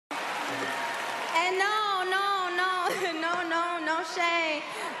No shade.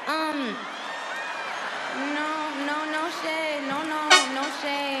 No shade. No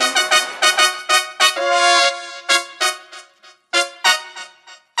shade.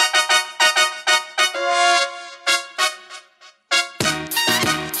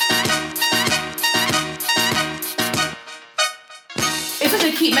 It's such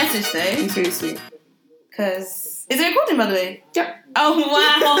a cute message, though. It's really sweet. Because is it recording, by the way? Yep.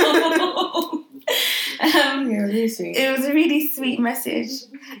 Oh wow! Yeah, really sweet. It was a really sweet message,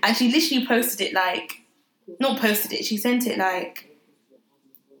 and she literally posted it she sent it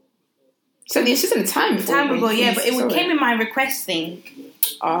So it's just in the time ago, yeah. But it came in my request thing,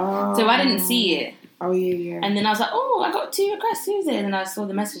 Oh. so I didn't see it. Oh yeah. And then I was like, oh, I got 2 requests. Who's it? And then I saw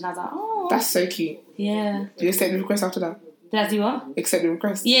the message, and I was like, oh, That's so cute. yeah. Did you accept the request after that? Did I do what? Accept the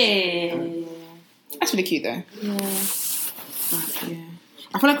request? Yeah. That's really cute though. Yeah. Yeah.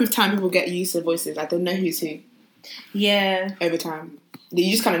 I feel like with time people get used to voices. Like they'll know who's who Yeah. over time. You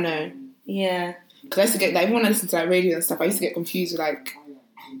just kind of know. Yeah. Because I used to get, like, when I listen to like radio and stuff, I used to get confused with like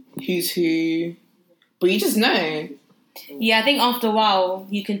who's who. But you just know. Yeah, I think after a while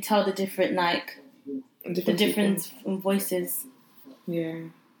you can tell the different the Different difference in voices. people. Yeah.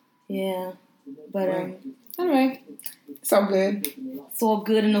 Yeah. But Anyway, it's all good. it's all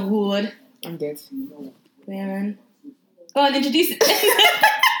good in the hood. I'm good. Yeah, man. Go on, introduce it.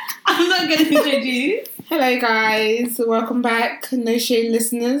 I'm not gonna introduce. Hello guys, welcome back, No Shade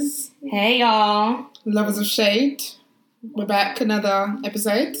listeners, Hey y'all. lovers of shade. We're back, another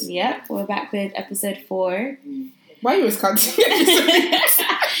episode. Yep, we're back with episode 4. Why are you always counting?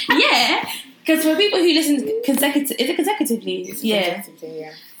 Yeah, because for people who listen consecutively? It's Yeah. consecutively,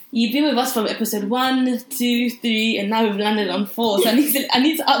 yeah. You've been with us from episode 1, 2, 3, and now we've landed on 4. So I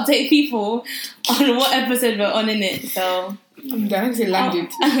need to update people on what episode we're on in it. So I'm done. It landed.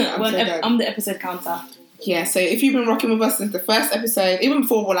 well, so done. I'm the episode counter. Yeah, so if you've been rocking with us since the first episode, even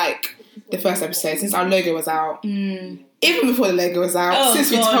before the first episode, since our logo was out, even before the logo was out,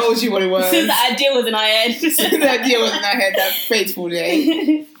 since God. we told you what it was, Since the idea was in our head. the idea was in our head, that fateful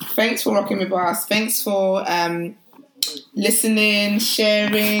day. Thanks for rocking with us. Thanks for listening,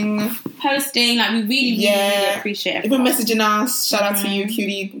 sharing, Posting, we really appreciate it. even messaging us. Shout out to you,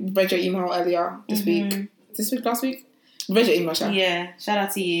 Cutie. Read your email earlier this week. Last week? Read your email, Shout. Yeah, shout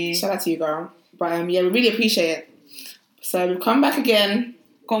out to you. Shout out to you, girl. But we really appreciate it. So we've come back again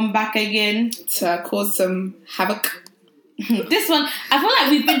Come back again. to cause some havoc. This one, I feel like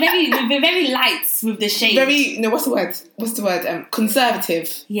we've been very light with the shade. What's the word?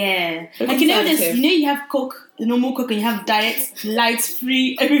 Conservative. Yeah. Very You know this. conservative. You have Coke, the normal Coke, and you have diet, light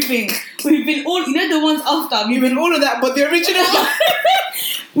free, everything. We've been all, the ones after. We've been all of that, but the original.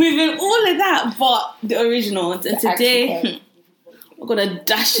 We've been all of that, but the original. And today, actual we're gonna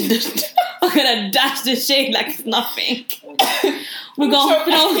dash the shade like it's nothing. We're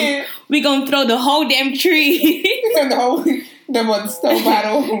gonna throw the whole damn tree. the whole battle.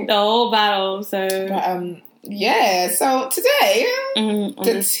 The whole battle. So But yeah. So today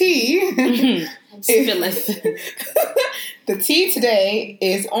the tea. Syphilis. The tea today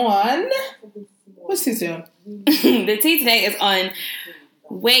is on. What's tea on? The tea today is on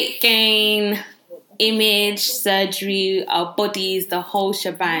weight gain, image, surgery, our bodies, the whole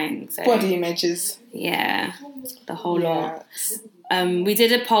shebang. So, Body images. yeah, the whole lot. Yeah. We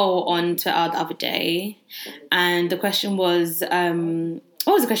did a poll on Twitter the other day, and the question was,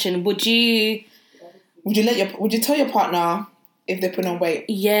 what was the question? Would you tell your partner if they put on weight?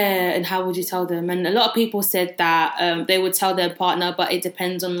 Yeah, and how would you tell them? And a lot of people said that they would tell their partner, but it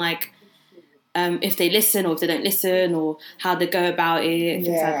depends on if they listen or if they don't listen or how they go about it, things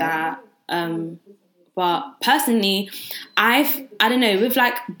like that. But personally, I don't know, with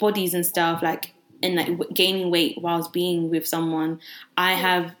bodies and stuff, and gaining weight whilst being with someone, I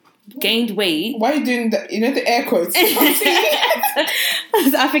have gained weight. Why are you doing the the air quotes? I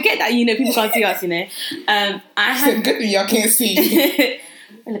forget that people can't see us. I have Good thing y'all can't see.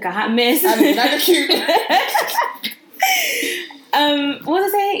 look at that miss. I mean, that's cute. What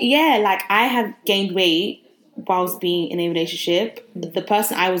was I saying? Yeah, I have gained weight whilst being in a relationship. The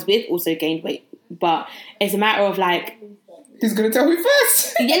person I was with also gained weight, but it's a matter of Who's gonna tell me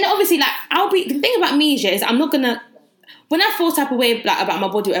first? yeah, no, obviously, I'll be. The thing about me is I'm not gonna. When I feel type of way about my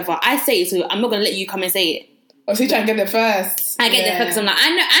body, whatever, I say it. So I'm not gonna let you come and say it. Oh, so you try and get there first. I get there because I'm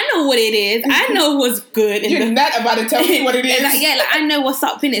I know what it is. I know what's good. You're not about to tell me what it is. I know what's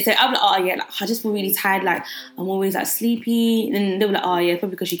up in it. So I'm oh yeah, I just feel really tired. I'm always sleepy. And they were oh yeah,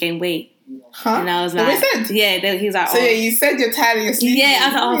 probably because you gained weight. Huh? And I was What they said? yeah. He was So oh. yeah, you said you're tired and you're sleepy.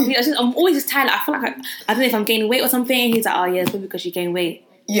 Yeah, I was I'm always just tired. I feel I don't know if I'm gaining weight or something. He's oh yeah, it's probably because you gained weight.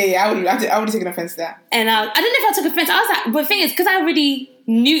 Yeah, I would have taken offence to that. And I don't know if I took offence. I was like, but the thing is, because I already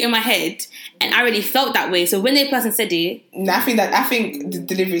knew in my head and I already felt that way. So when the person said it, no, I think the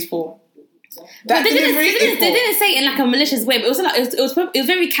delivery is poor. They didn't say it in like a malicious way, but it was like it was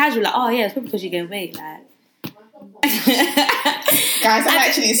very casual. Like, oh yeah, it's probably because you gained weight. Like, guys, I'm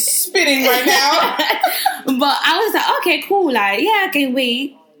actually spinning right now. But I was like, okay, cool. Like, yeah, I gained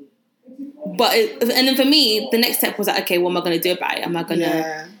weight. But and then for me, the next step was like, okay, what am I going to do about it? Am I going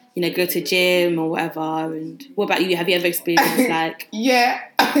to, go to gym or whatever? And what about you? Have you ever experienced like? Yeah,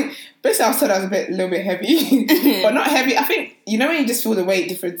 basically I was told I was a little bit heavy, but not heavy. I think when you just feel the weight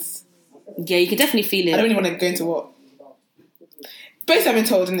difference. Yeah, you can definitely feel it. I don't really want to go into what. Basically, I've been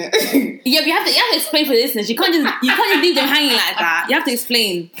told, isn't it? Yeah, but you have to explain for the listeners. You can't just leave them hanging like that. You have to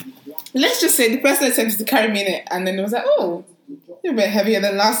explain. Let's just say the person that attempted to carry me in it, and then it was like, oh, you're a bit heavier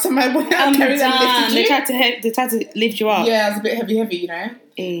than last time I went out carried and lifted you. They tried to lift you up. Yeah, I was a bit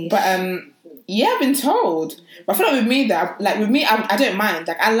heavy, But I've been told. But I feel like with me, I don't mind.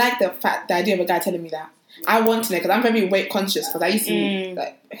 Like, I like the idea of a guy telling me that. I want to know, because I'm very weight conscious, because I used to be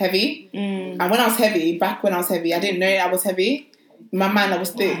like heavy. And when I was heavy, I didn't know I was heavy. In my mind, I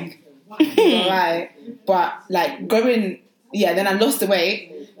was thick. Right. But like then I lost the weight.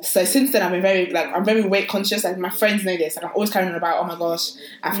 So since then, I'm very weight conscious. Like, my friends know this. Like, I'm always carrying on about, oh my gosh,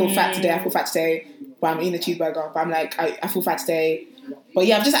 I feel fat today. But I'm eating a cheeseburger. But I'm like, I feel fat today. But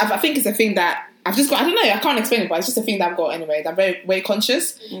yeah, I think it's a thing that I've just got. I don't know. I can't explain it, but it's just a thing that I've got anyway. I'm very weight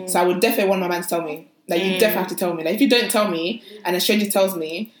conscious. So I would definitely want my man to tell me. Like, you definitely have to tell me. Like, if you don't tell me and a stranger tells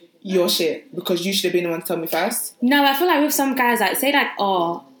me, you're shit, because you should have been the one to tell me first. No, I feel like with some guys, like, say like,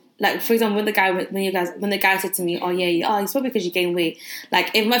 oh, like, for example, when the guy said to me, oh yeah, it's probably because you gained weight.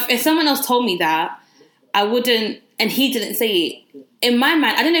 Like, if someone else told me that, I wouldn't, and he didn't say it. In my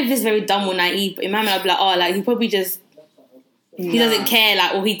mind, I don't know if this is very dumb or naive, but in my mind, I'd be like, oh, like, he probably just. He doesn't care,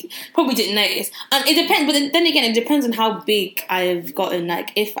 like, or he probably didn't notice. And it depends, but then again, it depends on how big I've gotten.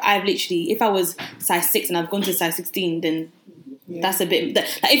 Like, if I was size 6 and I've gone to size 16, then that's a bit. Like,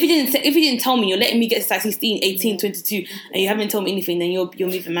 if you didn't tell me, you're letting me get to size 16, 18, 22, and you haven't told me anything, then you're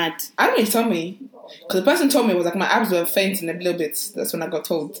moving mad. I don't really tell me, because the person told me it was like my abs were fainting a little bit. That's when I got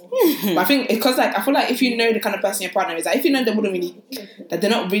told. But I think because like I feel like if you know the kind of person your partner is, like, if you know they're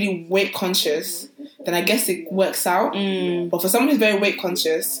not really weight conscious, then I guess it works out. But for someone who's very weight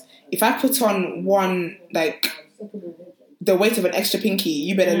conscious, if I put on one, like, the weight of an extra pinky,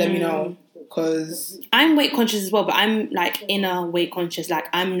 you better let me know, because I'm weight conscious as well, but I'm like inner weight conscious. Like,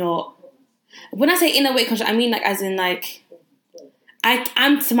 I'm not. When I say inner weight conscious, I mean like as in like.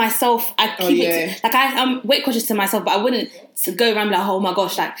 I'm to myself. I keep it to, like I'm weight conscious to myself, but I wouldn't go around like, oh my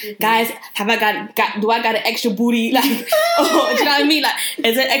gosh, like, guys, do I got an extra booty? Like, oh, do you know what I mean? Like,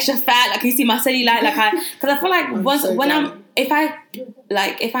 is it extra fat? Like, you see my cellulite? Like, because I feel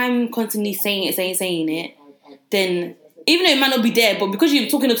like if I'm constantly saying it, then even though it might not be there, but because you're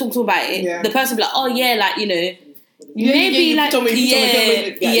talking about it, the person will be like, oh yeah, like, maybe like, do you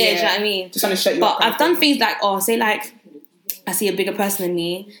know what I mean? Just trying to shut you up. But I've done things like, say like. I see a bigger person than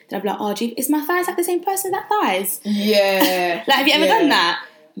me, then I'll be like, oh, gee, is my thighs like the same person as that thighs? Yeah. Like, have you ever done that?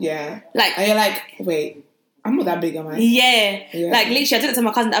 Yeah. Like, and you're like, wait, I'm not that big, am I? Yeah. Like, literally, I did it to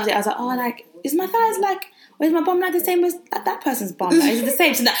my cousin the other day. I was like, oh, like, is my thighs like, or is my bum like the same as that person's bum? Like, is it the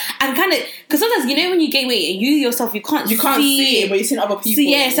same? So I'm kind of, because sometimes, when you gain weight, and you yourself, you can't see it, but you've seen other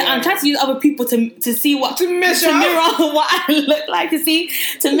people. So I'm trying to use other people to see what, to mirror what I look like,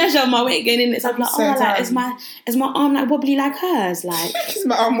 to measure my weight gain in it. So I'm like, like, is my arm like wobbly like hers? Like, is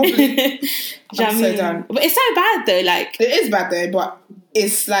my arm wobbly? I'm so done. But it's so bad though. Like, it is bad though, but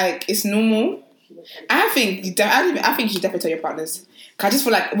it's like, it's normal. I think you should definitely tell your partners. I just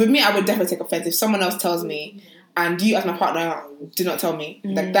feel like, with me, I would definitely take offence if someone else tells me and you as my partner do not tell me.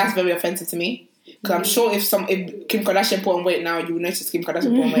 Like, that's very offensive to me. Because I'm sure if Kim Kardashian put on weight now, you will notice Kim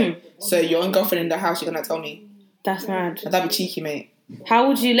Kardashian put on weight. So your own girlfriend in the house, you're going to tell me. That's mad. That'd be cheeky, mate. How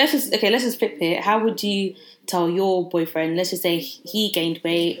would you, let's just flip it. How would you tell your boyfriend, let's just say he gained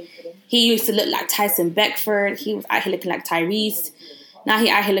weight. He used to look like Tyson Beckford. He was out here looking like Tyrese. Now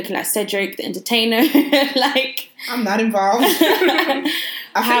he out here looking like Cedric the Entertainer. Like, I'm not involved.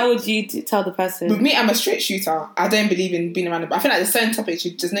 How would you tell the person? With me, I'm a straight shooter. I don't believe in being around the bush. I feel like there's certain topics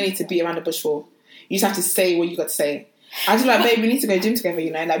you just no need to be around the bush for. You just have to say what you got to say. I just like, babe, we need to go gym together,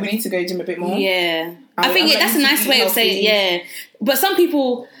 Like, we need to go gym a bit more. Yeah. I think that's a nice way of saying it, yeah. But some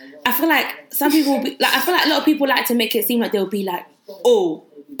people, I feel like a lot of people like to make it seem like they'll be like, oh,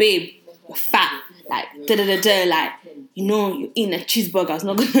 babe, you're fat. Like, da-da-da-da, like, you're eating a cheeseburger. It's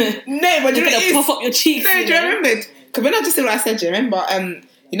not gonna... No, but you're gonna puff up your cheeks. No, do you remember? Because when I just said what I said, do you remember?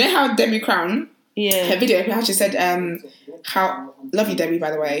 You know how Debbie Crown her video, how she said, how love you, Debbie,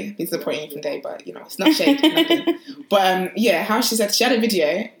 by the way. It's supporting you from day, but you know, it's not shade, nothing. But how she said she had a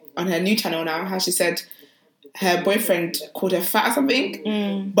video on her new channel now. How she said her boyfriend called her fat or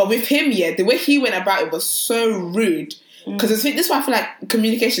something. But with him, the way he went about it was so rude. Because this is why I feel like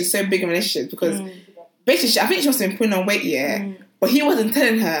communication is so big in relationships. Because basically, I think she must have been putting on weight, but he wasn't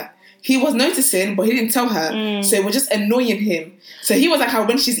telling her. He was noticing, but he didn't tell her. So it was just annoying him. So he was like how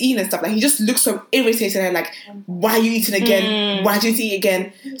when she's eating and stuff, like he just looks so irritated at her, like, why are you eating again? Why did you eat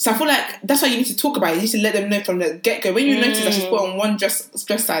again? So I feel like that's why you need to talk about it. You need to let them know from the get-go. When you notice that she's put on one dress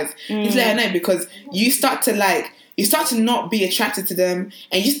size, you need to let her know, because you start to not be attracted to them,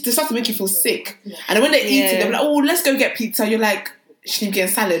 and they start to make you feel sick. And then when they eat it, they're like, oh, let's go get pizza. You're like, shouldn't be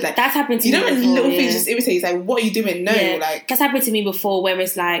getting salad. Like, that's happened to me before. You know when little things just irritate you, it's like, what are you doing? No, like, that's happened to me before, where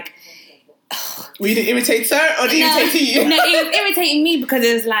it's like, were you the irritator or the irritating you? No, it was irritating me because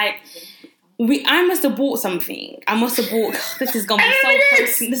it was like, I must have bought something. I must have bought. This is gonna be so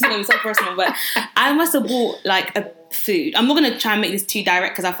personal. This is gonna be so personal, but I must have bought like a food. I'm not gonna try and make this too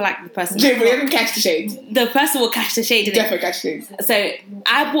direct because I feel like the person. Jay, we didn't catch the shade. The person will catch the shade. Definitely catch the shade. So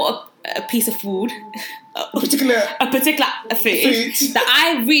I bought a piece of food, a particular food that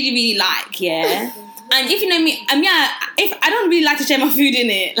I really, really like. Yeah, and if you know me, if I don't really like to share my food in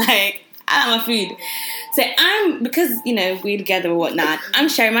it, like. I like my food. So because, you know, we're together or whatnot, I'm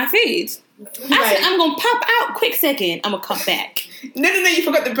sharing my food. I said, I'm going to pop out quick second. I'm going to come back. No, you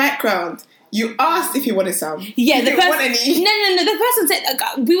forgot the background. You asked if he wanted some. Yeah, the person... want any. No. The person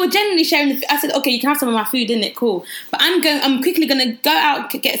said, we were generally sharing the food. I said, okay, you can have some of my food, isn't it? Cool. But I'm quickly going to go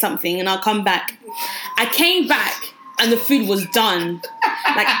out, get something, and I'll come back. I came back, and the food was done.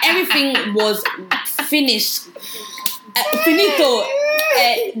 Like, everything was finished. Finito.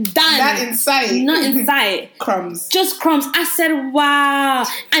 Done. Not in sight. Crumbs. Just crumbs. I said, wow.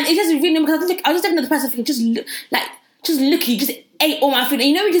 And it just really, because I was just looking at the person thinking, just look, you just ate all my food. And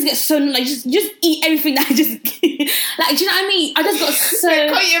you know, we just get so, like, just eat everything that I just, like, do you know what I mean? I just got so.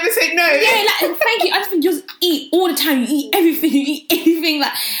 Can't you ever say no? Yeah, like, thank you. I just eat all the time. You eat everything.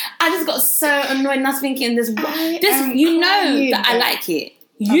 Like, I just got so annoyed. And I was thinking, you know that I like it.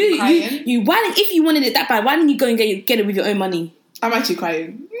 You, why, if you wanted it that bad, why didn't you go and get it with your own money? I'm actually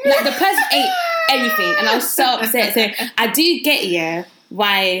crying. Like, the person ate everything, and I was so upset. So I do get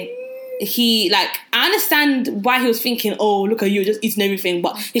why he, like, I understand why he was thinking, oh, look at you, just eating everything,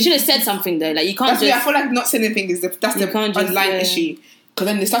 but he should have said something though. Like, you can't I feel like not saying anything is that's the underlying issue, because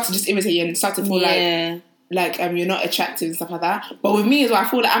then they start to just irritate you and start to feel like you're not attractive and stuff like that. But with me as well, I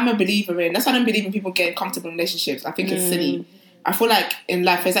feel like I'm a believer in. That's why I don't believe in people getting comfortable in relationships. I think it's silly. I feel like in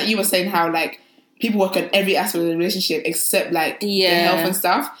life, it's like you were saying how like. People work on every aspect of the relationship except like the health and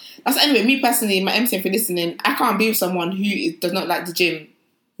stuff. That's anyway. Me personally, my MC, if you're listening, I can't be with someone who does not like the gym.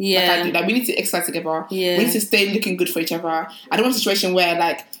 Yeah, like I do. Like, we need to exercise together. Yeah, we need to stay looking good for each other. I don't want a situation where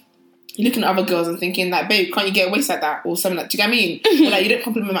like you're looking at other girls and thinking like, babe, can't you get a waist like that or something like? Do you get what I mean? Or, like,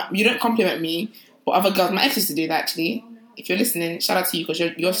 you don't compliment me, but other girls, my ex used to do that actually. If you're listening, shout out to you because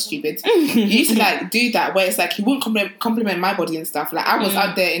you're stupid. He used to like do that where it's like he wouldn't compliment my body and stuff. Like, I was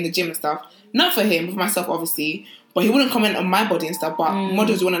out there in the gym and stuff. Not for him, for myself, obviously. But he wouldn't comment on my body and stuff. But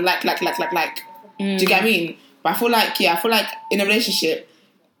models want to like. Do you get what I mean? But I feel like in a relationship,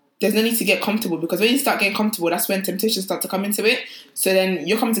 there's no need to get comfortable, because when you start getting comfortable, that's when temptations start to come into it. So then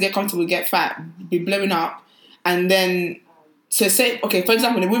you're coming to get comfortable, get fat, be blowing up, and then so say, okay, for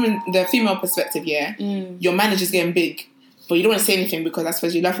example, the female perspective, your manager's getting big, but you don't want to say anything because I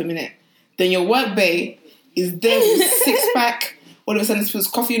suppose you love him, innit? Then your work bae is there with six pack. All of a sudden, it spills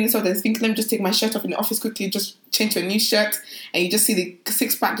coffee in his mouth, and he's thinking, let me just take my shirt off in the office quickly, just change to a new shirt, and you just see the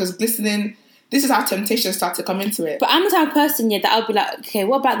six-pack just glistening. This is how temptations start to come into it. But I'm the type of person, that I'll be like, okay,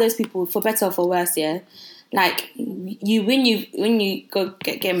 what about those people, for better or for worse, Like, when you go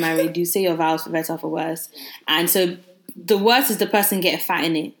get married, you say your vows for better or for worse. And so, the worst is the person getting fat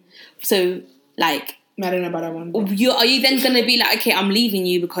in it. So, like... I don't know about that one. Are you then going to be like, okay, I'm leaving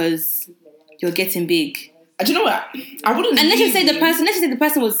you because you're getting big? Do you know what? I wouldn't. And let's just say the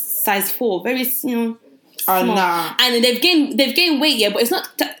person was size 4, very small. Nah. And they've gained weight, but it's not.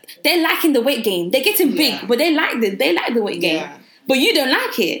 They're liking the weight gain. They're getting big, but they like the weight gain. Yeah. But you don't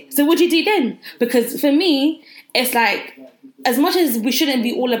like it. So what do you do then? Because for me, it's like, as much as we shouldn't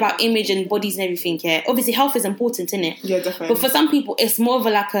be all about image and bodies and everything, obviously health is important, isn't it? Yeah, definitely. But for some people, it's more of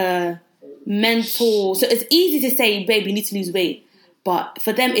a mental. So it's easy to say, babe, you need to lose weight. But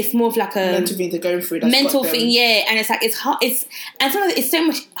for them, it's more of like a mental thing they're going through. Mental thing, and it's like it's hard. And sometimes it's so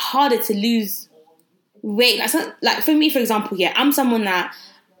much harder to lose weight. Like for me, for example, I'm someone that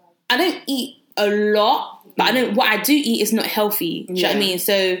I don't eat a lot, but what I do eat is not healthy. Do you know what I mean?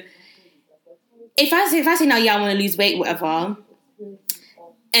 So if I say now, yeah, I want to lose weight, whatever,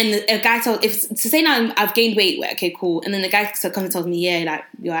 and a guy say now I've gained weight, okay, cool, and then the guy comes and tells me, yeah, like,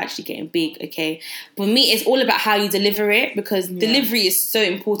 you're actually getting big, okay. But me, it's all about how you deliver it, because delivery is so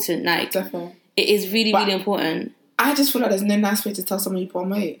important. Like, definitely, it is really, really important. I just feel like there's no nice way to tell someone you put on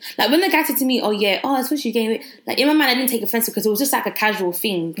weight. Like, when the guy said to me, I suppose you gained weight, like, in my mind, I didn't take offense because it was just like a casual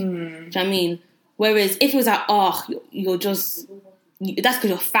thing. Do you know what I mean? Whereas if it was like, you're just, that's because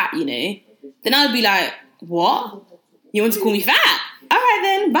you're fat, you know, then I would be like, what? You want to call me fat? All right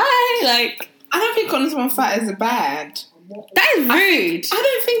then, bye. Like, I don't think calling someone fat is bad. That is rude. I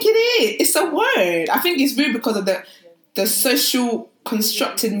don't think it is. It's a word. I think it's rude because of the social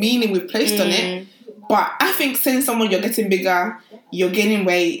constructed meaning we've placed on it. But I think saying someone you're getting bigger, you're gaining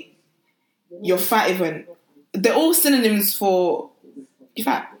weight, you're fat even, they're all synonyms for you're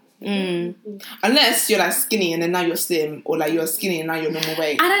fat. Unless you're like skinny and then now you're slim, or like you're skinny and now you're normal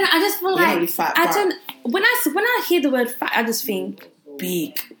weight. I don't know. I just feel like really fat, when I hear the word fat, I just think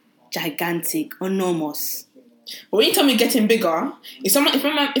big, gigantic, enormous. But when you tell me getting bigger,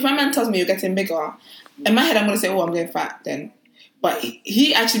 if my man tells me you're getting bigger, in my head I'm gonna say, I'm getting fat then. But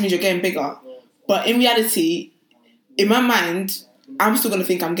he actually means you're getting bigger. But in reality, in my mind, I'm still gonna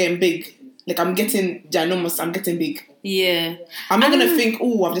think I'm getting big. Like, I'm getting ginormous, I'm getting big. Yeah. I'm not going to think,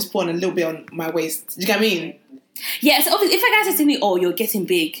 I've just put on a little bit on my waist. Do you get what I mean? Yeah, so obviously, if a guy says to me, you're getting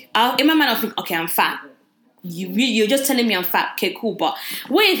big, in my mind, I'll think, okay, I'm fat. You're just telling me I'm fat. Okay, cool. But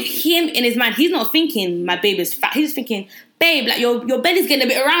with him in his mind, he's not thinking my baby's fat. He's thinking, babe, like, your belly's getting a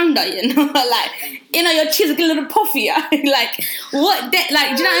bit rounder, you know? Like, you know, your cheeks are getting a little puffier. Like, what?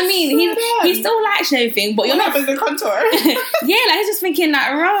 Like, do you know what I mean? He still likes everything, but you're not... What happens to contour? Yeah, like, he's just thinking,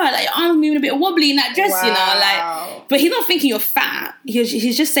 like, like, your arms moving a bit wobbly in that dress, you know? Like, but he's not thinking you're fat.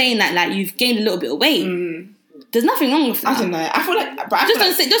 He's just saying that, like, you've gained a little bit of weight. There's nothing wrong with that. I don't know. I feel like...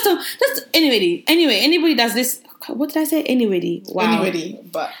 Just anyway, anybody does this... What did I say? Anybody. Wow.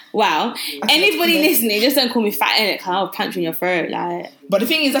 Wow. Anybody listening, just don't call me fat, innit? Because I'll punch you in your throat. Like. But the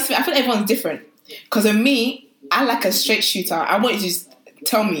thing is, I feel like everyone's different. Because with me, I like a straight shooter. I want you to just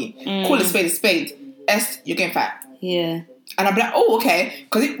tell me, call a spade. You're getting fat. Yeah. And I'm like, okay.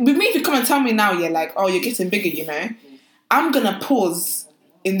 Because with me, if you come and tell me now, you're like, you're getting bigger, you know, I'm going to pause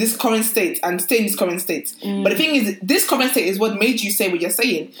in this current state and stay in this current state. But the thing is, this current state is what made you say what you're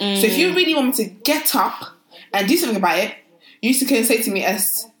saying. So if you really want me to get up and do something about it, you used to say to me,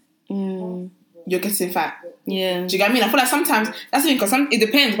 you're getting fat. Yeah. Do you get what I mean? I feel like sometimes that's the thing, because it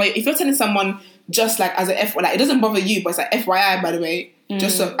depends. But if you're telling someone just like as a like, it doesn't bother you, but it's like FYI, by the way,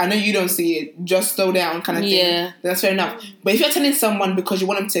 just so I know you don't see it, just slow down kind of thing. Yeah. That's fair enough. But if you're telling someone because you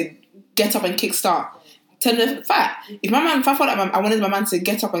want them to get up and kickstart, tell them fat. If I thought like I wanted my man to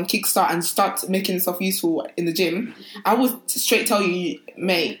get up and kickstart and start making himself useful in the gym, I would straight tell you,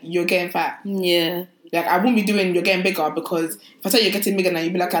 mate, you're getting fat. Yeah. Like, I wouldn't be doing you're getting bigger, because if I tell you you're getting bigger now,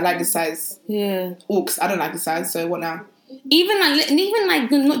 you'd be like, I like this size. Yeah. Oops, I don't like this size, so what now? Even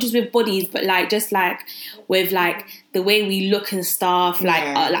like not just with bodies, but like just like with like the way we look and stuff,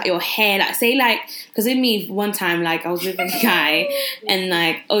 like your hair, like say like, because with me one time, like I was with a guy and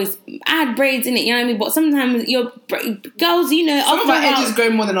like I had braids in it, you know what I mean? But sometimes your girls, you know, some of our edges grow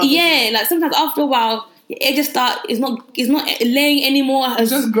more than others. Yeah, like sometimes after a while, it just it's not laying anymore.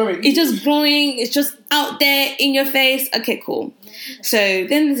 It's just growing. It's just out there in your face. Okay, cool. So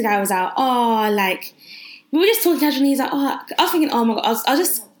then this guy was out, like, we were just talking casually. He's like, I was thinking, oh my God, I was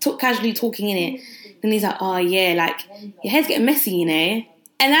just casually talking in it. And he's like, yeah, like, your hair's getting messy, you know?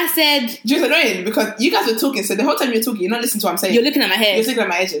 And I said... Just annoying, because you guys were talking, so the whole time you're talking, you're not listening to what I'm saying. You're looking at my hair. You're looking at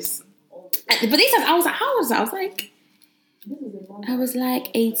my edges. But these times, I was like, how old was I? I was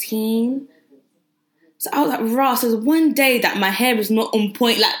like 18. So I was like, raw. So there's one day that my hair was not on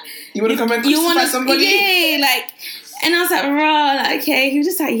point. Like, you want to come and crucify somebody? Yeah, like... And I was like, raw, like, okay. He was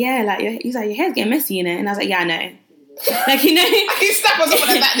just like, yeah, like, he's like, your hair's getting messy, you know? And I was like, yeah, I know. Like, you know? I can snap on someone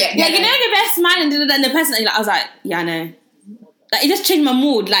like that, yeah. Like, you know, the best smiling, and the person, like, I was like, yeah, I know. Like, it just changed my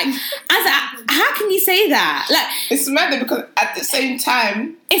mood. Like, I was like, how can you say that? Like, it's mad because at the same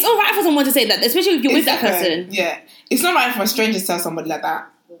time... It's all right for someone to say that, especially if you're with that person. Yeah. It's not right for a stranger to tell somebody like that.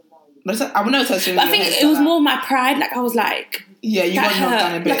 But I would never tell somebody. But I think it was more my pride. Like, I was like... Yeah, you got knocked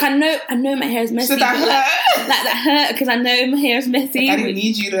down a bit. Like, I know my hair is messy. So that hurt? Like, that hurt because I know my hair is messy. Like, I didn't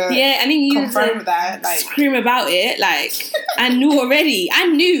need you to I didn't need confirm to that. Like, scream about it. Like, I knew already,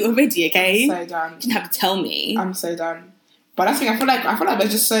 okay? I'm so done. You didn't have to tell me. I'm so done. But I think I feel like we're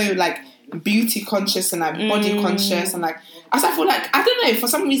just so, like, beauty conscious and, like, body conscious. And, like, I feel like, I don't know, for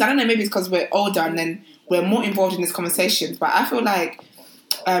some reason, I don't know, maybe it's because we're older and then we're more involved in these conversations. But I feel like...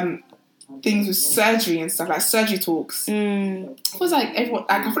 things with surgery and stuff, like surgery talks. It feels like everyone.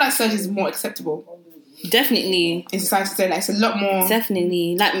 Like, I feel like surgery is more acceptable. Definitely. In society today, like, it's a lot more.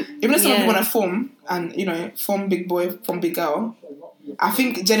 Definitely. Like, even if someone want to form and, you know, form big boy, form big girl, I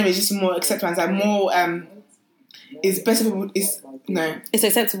think generally it's just more acceptance, like more it's better people it's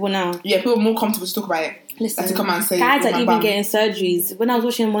acceptable now. Yeah, people are more comfortable to talk about it. Listen, to come and say guys are even bum. getting surgeries. When I was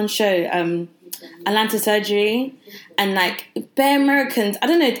watching one show, Atlanta Surgery, and like bare Americans, I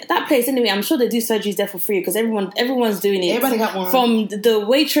don't know that place anyway. I'm sure they do surgeries there for free because everyone's doing it. Everybody got one. From the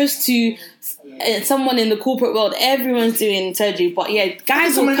waitress to someone in the corporate world, everyone's doing surgery. But yeah,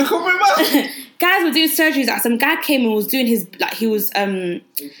 guys in the corporate world. Guys were doing surgeries. Like some guy came and was doing his like he was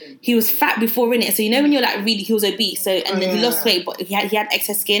fat before in it. So you know when you're like really he was obese. So and then he lost weight, but he had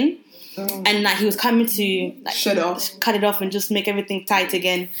excess skin. And like he was coming to like cut it off and just make everything tight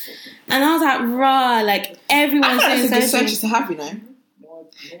again. And I was like, rah, like everyone's doing surgery. Surgery to have, you know,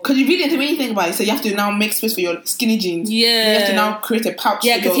 because you really didn't do anything about it. So you have to now make space for your skinny jeans. Yeah, you have to now create a pouch.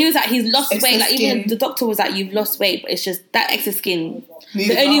 Yeah, because he was like he's lost weight. Like skin. even the doctor was like, you've lost weight, but it's just that extra skin.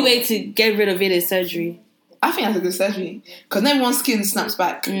 The only way to get rid of it is surgery. I think that's a good surgery because then one skin snaps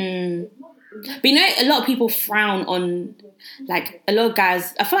back. But you know, a lot of people frown on, like, a lot of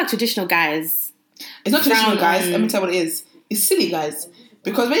guys. I feel like traditional guys. It's not traditional guys. Let me tell you what it is. It's silly guys.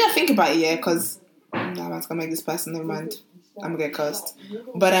 Because when you think about it, yeah, because I'm going to make this person, never mind. I'm going to get cursed.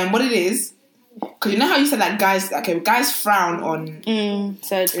 But what it is, because you know how you said that guys frown on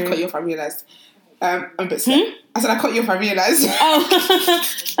surgery. I cut you off, I realised. I'm a bit scared. I said I cut you off, I realised.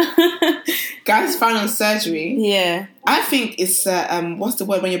 Oh. Guys frown on surgery. Yeah. I think it's, what's the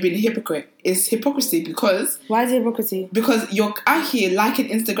word when you're being a hypocrite? It's hypocrisy because... Why is it hypocrisy? Because you're out here liking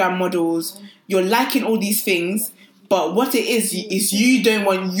Instagram models, you're liking all these things, but what it is you don't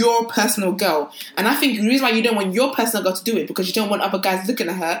want your personal girl. And I think the reason why you don't want your personal girl to do it because you don't want other guys looking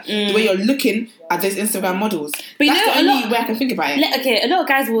at her the way you're looking at those Instagram models. But that's the only way I can think about it. Okay, a lot of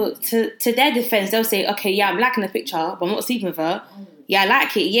guys will, to their defense, they'll say, okay, yeah, I'm liking the picture, but I'm not sleeping with her. Yeah, I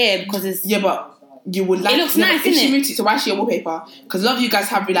like it, yeah, because it's... Yeah, but you would like... It looks nice, if innit? she moved to watch your wallpaper, because a lot of you guys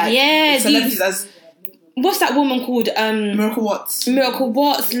have, like, celebrities as... What's that woman called? Miracle Watts.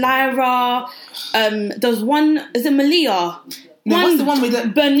 Lyra. There's one... Is it Malia? What's the one with the...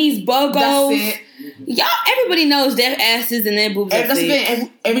 Bernice Burgos. That's it. Yeah, everybody knows their asses and their boobs. That's the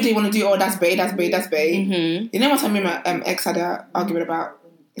thing. Every day you want to do, that's bae. Mm-hmm. You know what time me and my ex had an argument about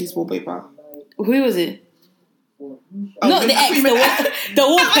his wallpaper? Who was it? Not the ex, the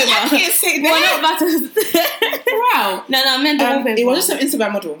wallpaper. I can't say that. We're not about to... Wow. No, I meant the wallpaper. It was just an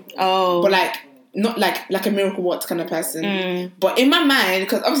Instagram model. Oh. But like, not like a Miracle Watts kind of person. But in my mind,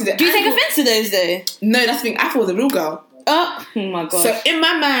 because obviously... Do you take offence to those though? No, that's the thing. I thought it was a real girl. Oh my God. So in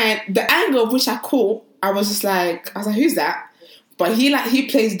my mind, the angle of which I caught, I was like, who's that? But he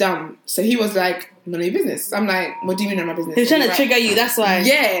plays dumb. So he was like, none of your business. I'm like, what do you mean none of my business? He was trying to trigger you, that's why.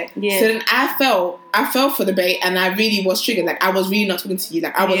 Yeah. So then I fell for the bait and I really was triggered. Like, I was really not talking to you.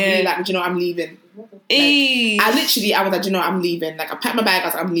 Like, I was really like, do you know, I'm leaving. Like, I was like, do you know, I'm leaving. Like, I packed my bag, I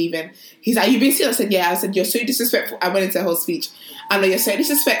was like, I'm leaving. He's like, you've been serious? I said, yeah. I said, you're so disrespectful. I went into a whole speech. I know, you're so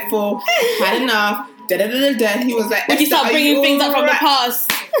disrespectful. Had enough. Da-da-da-da-da. He was like... Would you start bringing things up from the past?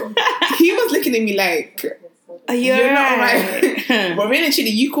 He was looking at me like... You're not right. But really, actually,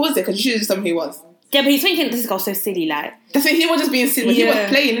 you caused it because you should have just told me who he was. Yeah, but he's thinking this girl's so silly, like... That's it, he was just being silly, but he was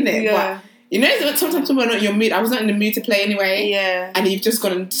playing, innit? Yeah. But, you know, sometimes people are not in your mood. I was not in the mood to play anyway. Yeah. And you've just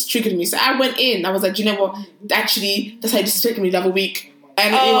gone and just triggered me. So I went in. I was like, do you know what? Actually, that's how you just triggered me the other week.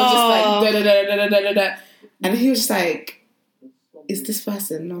 And it was just like, da-da-da-da-da-da-da. And he was just like, is this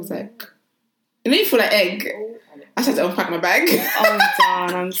person? And I was like... And then you feel like egg. I had to unpack my bag. I'm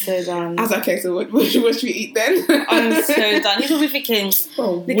done. I'm so done. I was like, okay, so what should we eat then? I'm so done. He's probably thinking,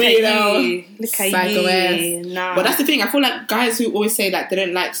 look at you. Look at you. Nah. But that's the thing. I feel like guys who always say that they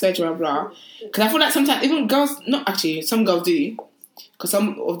don't like surgery, blah, blah. Because I feel like sometimes, even girls, not actually, some girls do. Because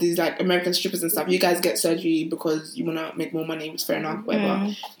some of these like American strippers and stuff, you guys get surgery because you want to make more money, which is fair enough,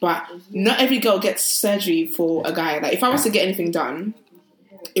 whatever. But not every girl gets surgery for a guy. Like, if I was to get anything done,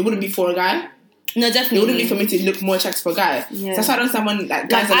 it wouldn't be for a guy. No, definitely. It wouldn't be for me to look more attractive for a guy. Yeah. So that's why I don't understand when like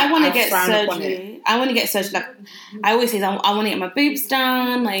guys like, are like, I want to get surgery. I want to get surgery. Like I always say, I want to get my boobs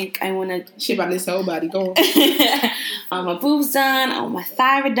done. Like I want to. Shit about this whole body, go on. I want my boobs done. I want my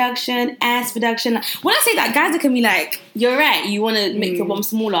thigh reduction, ass reduction. When I say that, guys can be like, "You're right. You want to make your bum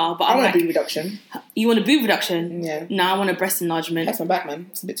smaller," but I want like, a boob reduction. You want a boob reduction? Yeah. No, I want a breast enlargement. That's my back, man.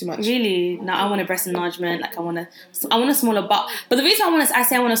 It's a bit too much. Really? No, I want a breast enlargement. Like I want a smaller butt. But the reason I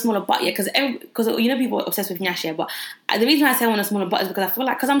say I want a smaller butt, yeah, because you know people are obsessed with Nyash, yeah. But the reason I say I want a smaller butt is because I feel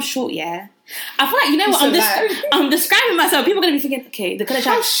like because I'm short, yeah. I feel like, you know what, I'm describing myself. People are going to be thinking, okay, they're going to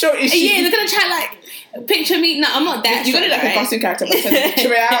try. How short is she? Yeah, they're going to try, like, picture me. No, I'm not that. You're going to like a cartoon character, but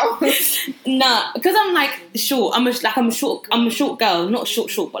picture it out. Nah, because I'm like short. I'm a short girl. Not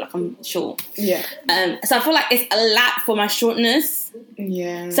short, but like I'm short. Yeah. So I feel like it's a lot for my shortness.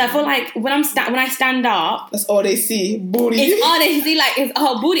 Yeah. So I feel like when I stand up, that's all they see. Booty. It's all they see, like, it's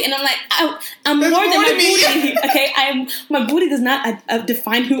all booty, and I'm like, I'm more than my booty. Okay, my booty does not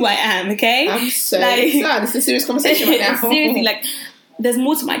define who I am. Okay, I'm so sad. It's a serious conversation right now. Seriously, like, there's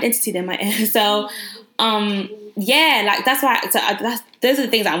more to my identity than my air. So, yeah, like that's why. So those are the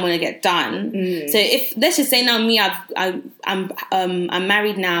things that I want to get done. So if let's just say now me, I'm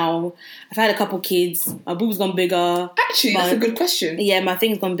married now. I've had a couple kids. My boob's gone bigger. Actually, that's a good question. Yeah, my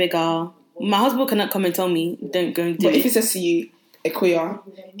thing's gone bigger. My husband cannot come and tell me don't go and do it. But if he says to you, Aquia,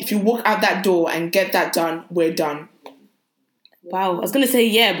 if you walk out that door and get that done, we're done. Wow, I was gonna say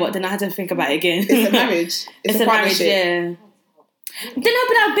yeah, but then I had to think about it again. It's a marriage. It's a marriage, yeah. Then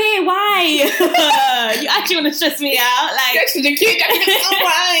open up big. Why? You actually want to stress me out? Like, actually, the kid.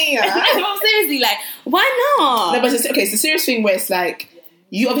 Why? Seriously, like, why not? No, but it's a serious thing where it's like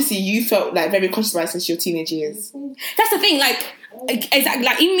you felt like very conscious about it since your teenage years. That's the thing, like. Exactly,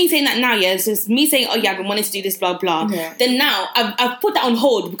 like even me saying that now, yeah, it's just me saying, oh yeah, I've been wanting to do this, blah blah. Yeah. Then now I've put that on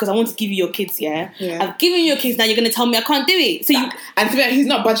hold because I want to give you your kids, yeah. I've given you your kids, now you're gonna tell me I can't do it. So and to be honest, he's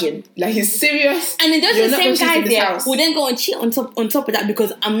not budging. Like, he's serious. And then those are the same guys there who then go and cheat on top of that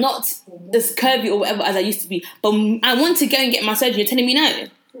because I'm not as curvy or whatever as I used to be. But I want to go and get my surgery. You're telling me no.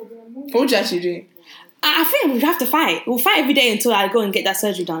 What would you actually do? I think we'd have to fight. We'll fight every day until I go and get that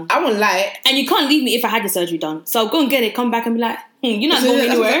surgery done. I won't lie. And you can't leave me if I had the surgery done. So I'll go and get it, come back and be like, you're not going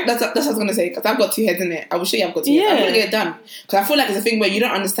anywhere. That's what I was going to say, because I've got two heads in it. I will show you I've got two heads. I'm going to get it done. Because I feel like it's a thing where you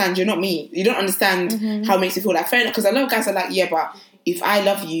don't understand, you're not me. You don't understand how it makes you feel. Like, fair enough, because a lot of guys are like, yeah, but if I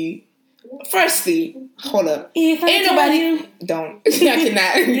love you, firstly, hold up. Ain't nobody... Don't.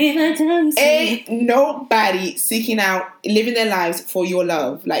 Ain't nobody seeking out, living their lives for your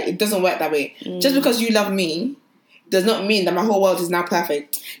love. Like, it doesn't work that way. Just because you love me does not mean that my whole world is now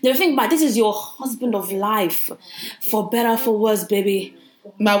perfect. The thing about this is your husband of life. For better, for worse, baby.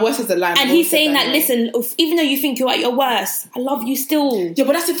 My worst is the line. And he's saying that, listen, even though you think you're at your worst, I love you still. Yeah,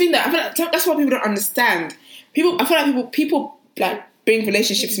 but that's the thing that I feel like, that's what people don't understand. I feel like people like bring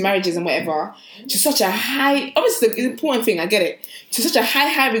relationships, marriages and whatever to such a high, obviously the important thing, I get it, to such a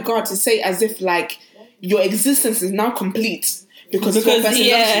high regard to say as if like your existence is now complete. Because this one person loves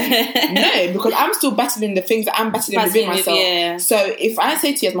you. No, because I'm still battling the things that I'm battling within myself. Yeah. So if I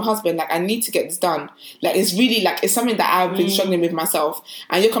say to you as my husband, like, I need to get this done, like, it's really like, it's something that I've been struggling with myself,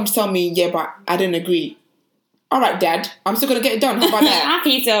 and you come to tell me, yeah, but I don't agree. All right, Dad, I'm still going to get it done. How about that? How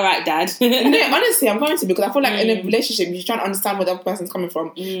can you say all right, Dad? No, honestly, I'm going to, because I feel like in a relationship, you're trying to understand where the other person's coming from.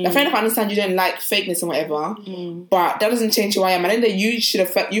 Like, fair enough, I understand you don't like fakeness and whatever, but that doesn't change who I am. I think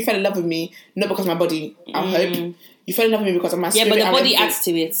that you fell in love with me, not because of my body, I hope. You fell in love with me because of my spirit. Yeah, but the body adds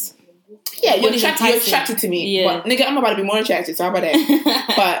to it. Yeah, you're attracted to me. Yeah. But nigga, I'm about to be more attracted, so how about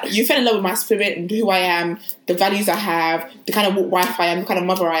that? But you fell in love with my spirit and who I am, the values I have, the kind of wife I am, the kind of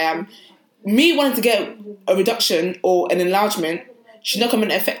mother I am. Me wanting to get a reduction or an enlargement should not come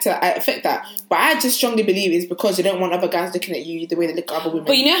and affect that. But I just strongly believe it's because you don't want other guys looking at you the way they look at other women.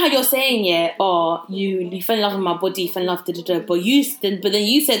 But you know how you're saying, yeah, oh, you fell in love with my body, you fell in love, but then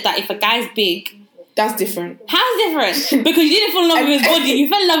you said that if a guy's big, that's different. How's different? Because you didn't fall in love with his body. You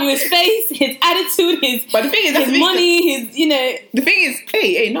fell in love with his face, his attitude, but the thing is, his money, his, you know. The thing is,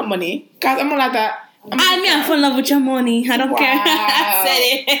 hey, not money. Guys, I'm not like that. I fall in love with your money. I don't care. I said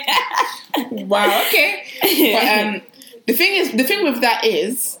it. Wow, okay. But the thing with that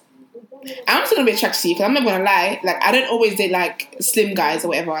is, I'm still gonna be attracted to you because I'm not gonna lie. Like, I don't always date like slim guys or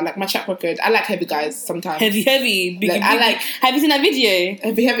whatever. Like, my track record, I like heavy guys sometimes. Heavy, big. I like. Have you seen that video?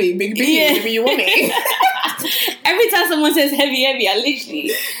 Heavy, big. Yeah. Maybe you want me. Every time someone says heavy, I literally.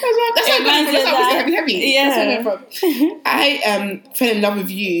 That's why heavy. Yeah. That's where I fell in love with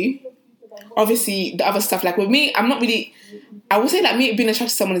you. Obviously, the other stuff, like with me, I'm not really. I would say that me being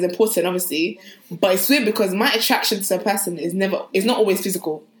attracted to someone is important, obviously, but it's weird because my attraction to a person is not always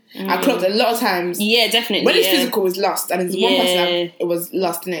physical. I clocked a lot of times. Yeah, definitely. When it's physical, it's lust, and there's one person it was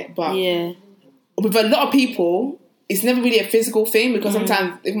lust in it. But with a lot of people, it's never really a physical thing because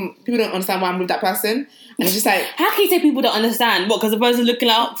sometimes people don't understand why I'm with that person, and it's just like, how can you say people don't understand? What? Because the person's looking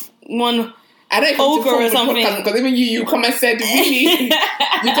out one. I don't know if it's or something. Because even you come and said, really,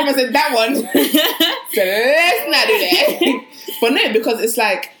 you come and said that one. So let's not do that. But no, because it's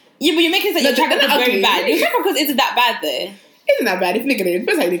like, yeah, but you're making it sound your track record's very bad. Your track record isn't that bad though. isn't that bad. If you look at it, it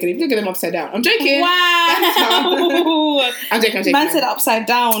feels like look at them upside down. I'm joking. Wow. I'm joking. Man said upside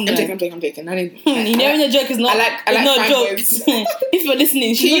down. I'm joking. You know when a joke is not. I like not a joke. words. If you're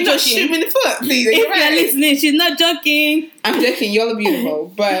listening, she's not joking. Shoot me in the foot, please. If you're listening, she's not joking. I'm joking. Y'all are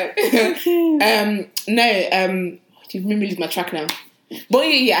beautiful, but no. You've made me lose my track now. But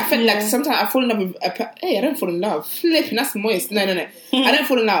I felt like sometimes I fall in love with hey, I don't fall in love. Flipping, that's moist. No. I don't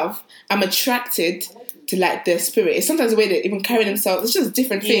fall in love. I'm attracted to like their spirit. It's sometimes the way they even carry themselves. It's just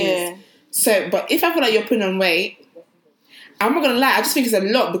different things. Yeah. So, but if I feel like you're putting on weight, I'm not gonna lie. I just think it's a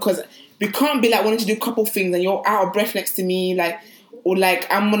lot because we can't be like wanting to do a couple things and you're out of breath next to me, like, or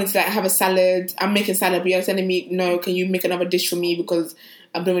like I'm wanting to like have a salad. I'm making salad, but you're telling me no. Can you make another dish for me because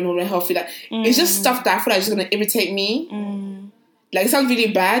I'm doing all healthy? Like it's just stuff that I feel like is just gonna irritate me. Like it sounds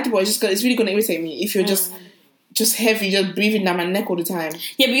really bad, but it's really gonna irritate me if you're just heavy, just breathing down my neck all the time.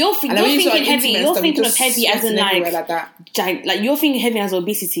 Yeah, but you're thinking heavy. You're thinking of heavy as in like that. Like you're thinking heavy as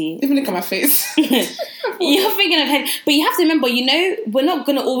obesity. Even look at my face. You're thinking of heavy, but you have to remember, we're not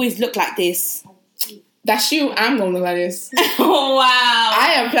gonna always look like this. That's you. I'm gonna look like this. Oh wow!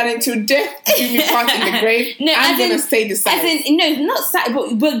 I am planning to death do me part in the grave. No, I'm gonna stay the size. Not size,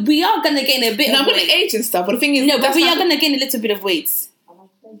 but we are gonna gain a bit. No, of I'm gonna weight. age and stuff. But the thing is, but we are gonna gain a little bit of weight.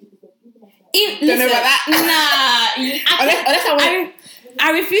 Don't know about that. Nah,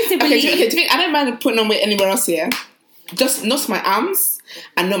 I refuse to believe. Okay, do you think I don't mind putting on weight anywhere else here? Just not my arms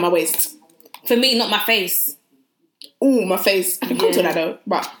and not my waist. For me, not my face. Ooh, my face. I can come to that though,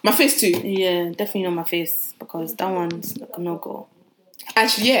 but my face too. Yeah, definitely not my face because that one's like a no-go.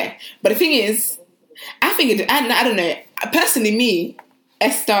 Actually, yeah. But the thing is, I think I don't know. Personally, me,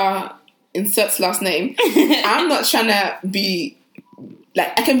 Esther inserts last name. I'm not trying to be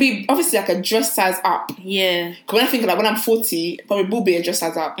like I can be obviously like a dress size up. Yeah. Because when I think like when I'm 40, probably will be a dress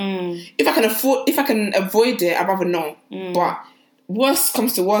size up. If I can avoid it, I'd rather not. But worst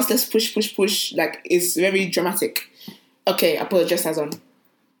comes to worst, let's push. Like it's very dramatic. Okay, I put a dress size on.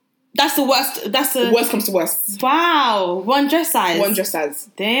 That's the worst. Worst comes to worst. Wow, one dress size.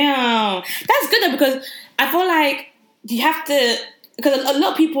 Damn, that's good though because I feel like you have to. Because a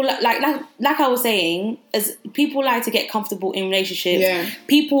lot of people like I was saying, as people like to get comfortable in relationships. Yeah.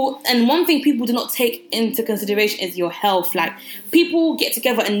 And one thing people do not take into consideration is your health. Like people get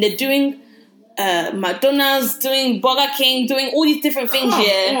together and they're doing McDonald's, doing Burger King, doing all these different things.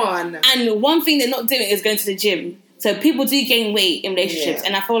 And one thing they're not doing is going to the gym. So people do gain weight in relationships,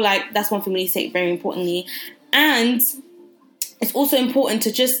 and I feel like that's one thing we need to take very importantly. And it's also important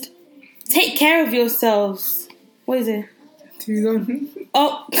to just take care of yourselves. What is it?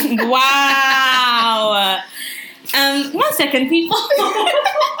 Oh, wow. 1 second, people.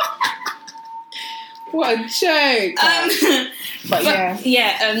 What a joke.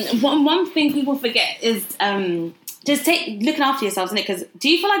 But one thing people forget is just looking after yourselves, innit? Because do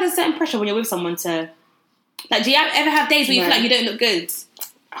you feel like there's certain pressure when you're with someone to, like, do you ever have days where you feel like you don't look good?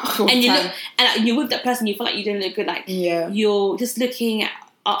 And you're with that person, you feel like you don't look good, like you're just looking at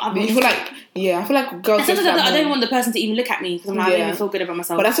I feel like girls. Sometimes I don't want the person to even look at me because I don't even feel good about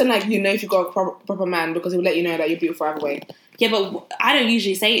myself. But that's when, like, you know, if you got a proper man, because he'll let you know that you're beautiful either way. Yeah, but I don't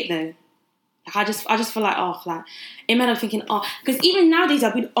usually say it though. Like I just feel like it might have thinking because even nowadays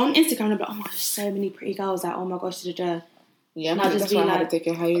I've been on Instagram and I'm like, oh my gosh, so many pretty girls, like, oh my gosh, yeah, that's why I had to take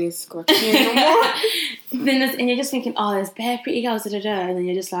a hiatus. No more. And you're just thinking, there's bare pretty girls, and then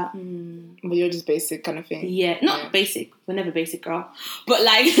you're just like, But you're just basic kind of thing. Yeah, not basic. We're never basic, girl. But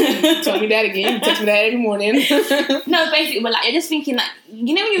like, tell me that again. Text me that every morning. No, basic. But like, you're just thinking like,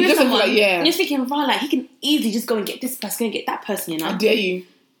 you know, when you're with someone, you're just thinking, like he can easily just go and get this person, and get that person, you know. I dare you.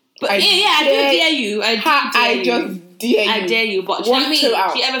 But I do dare you. I dare you. But do you know what I mean? Do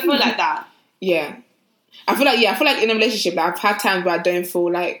you ever feel like that? Yeah. I feel like in a relationship, like, I've had times where I don't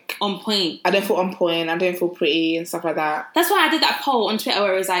feel like on point. I don't feel on point. I don't feel pretty and stuff like that. That's why I did that poll on Twitter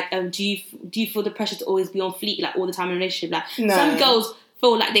where it was like, do you feel the pressure to always be on fleek, like all the time in a relationship? Like some girls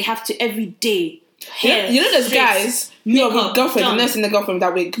feel like they have to every day. You know, there's guys who are with girlfriend and nursing the girlfriend with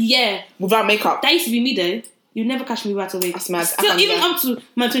that wig. Yeah, without makeup. That used to be me though. You never catch me without a wig. That's mad. Still, even up to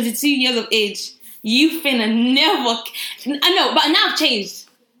my 22 years of age, you finna never. I know, but now I've changed.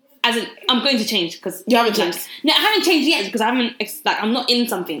 As in, I'm going to change because you haven't changed. No, I haven't changed yet because I haven't. Like, I'm not in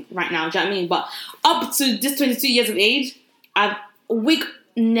something right now. Do you know what I mean? But up to this 22 years of age, a wig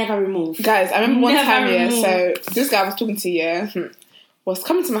never removed. Guys, I remember one time. So this guy I was talking to, was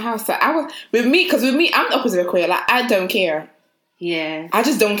coming to my house. So I was with me, I'm the opposite of queer. Like, I don't care. Yeah, I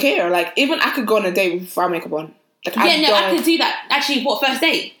just don't care. Like, even I could go on a date without makeup on. Like, I could do that. Actually, what, first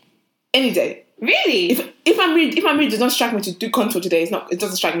date? Any day. Really? If my mood does not strike me to do contour today, it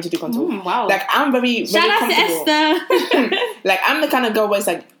doesn't strike me to do contour. Wow. Like, I'm very, very Shout out to comfortable. Esther. Like, I'm the kind of girl where it's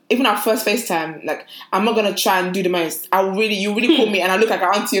like, even our first FaceTime, like, I'm not gonna try and do the most. You really call me and I look like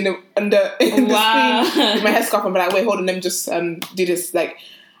an auntie in the screen with my headscarf and be like, wait, hold on, let me just do this. Like,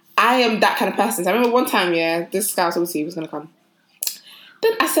 I am that kind of person. So I remember one time, this guy obviously was gonna come.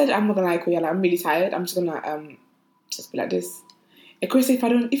 Then I said, I'm not gonna lie, like, I'm really tired. I'm just gonna just be like this. And Chris, if I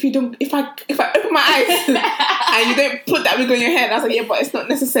open my eyes and you don't put that wig on your head, I was like, yeah, but it's not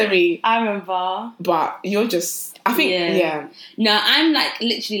necessary. I remember. But you're just, I think, yeah. No, I'm like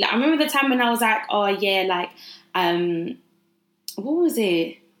literally like I remember the time when I was like, oh yeah, like what was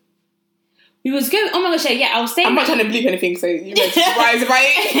it? We was going. Oh my gosh, yeah. I was saying. I'm not trying to bleep anything, so you know, why is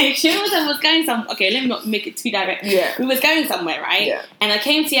it? She was going some. Okay, let me not make it too direct. Yeah. We was going somewhere, right? Yeah. And I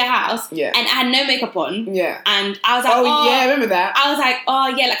came to your house. Yeah. And I had no makeup on. Yeah. And I was like, oh yeah, I remember that. I was like, oh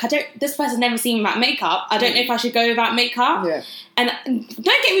yeah, like this person's never seen me without makeup. I don't know if I should go without makeup. Yeah. And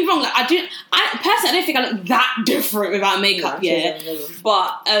don't get me wrong, like I personally don't think I look that different without makeup. Yeah.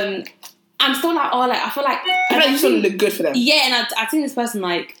 But I'm still like, oh, like I feel like you still look good for them. Yeah, and I've seen this person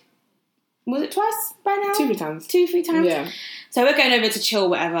like. Was it twice by now? 2-3 times. 2-3 times? Yeah. So we're going over to chill,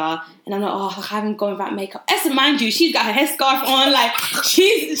 whatever. And I'm like, oh, I haven't gone without makeup. Esther, mind you, she's got her headscarf on. Like,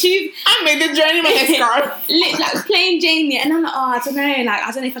 she's... I made the journey with my headscarf. Like, plain Jane. And I'm like, oh, I don't know. Like,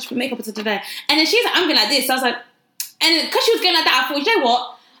 I don't know if I should put makeup on today. And then she's like, I'm going like this. So I was like... And because she was going like that, I thought, you know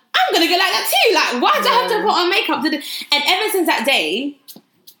what? I'm going to go like that too. Like, why do I have to put on makeup today? And ever since that day,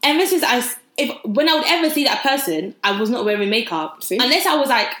 when I would ever see that person, I was not wearing makeup. See? Unless I was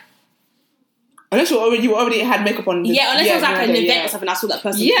like... Unless you already had makeup on. Unless it was like an event or something, I saw that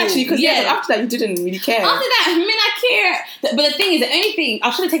person. Yeah, actually, because after that, you didn't really care. After that, I mean, I care. But the thing is, the only thing,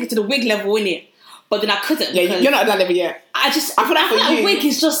 I should have taken it to the wig level, innit? But then I couldn't. Yeah, you're not at that level yet. I feel like wig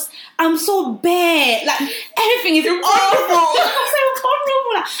is just, I'm so bare. Like, everything is horrible. I'm so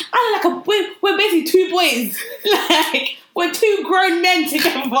horrible. Like, we're basically two boys. Like, we're two grown men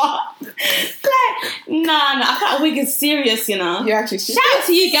together. Like, nah, I feel like a wig is serious, you know? Yeah, actually. Shout out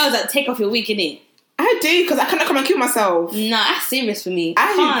to you girls that take off your wig, innit? I do, because I cannot come and kill myself. Nah, that's serious for me.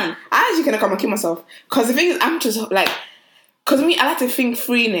 I actually cannot come and kill myself. Because the thing is, I'm just like... Because me, I like to think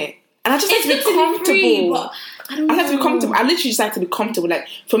free in it. And I just like to be comfortable. Free, but I like to be comfortable. I literally just like to be comfortable. Like,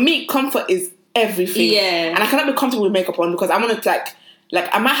 for me, comfort is everything. Yeah. And I cannot be comfortable with makeup on because I want to, like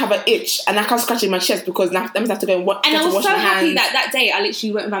I might have an itch and I can't scratch it in my chest because now that means I have to go and wash my hands. And I was so happy that day I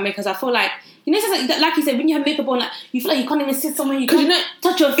literally went with my makeup because I feel like, you know, it's like you said, when you have makeup on, like, you feel like you can't even sit somewhere, you can't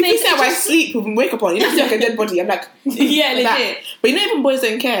touch your face. If you say I sleep with makeup on, you have to like a dead body. I'm like, yeah, legit. That. But you know, even boys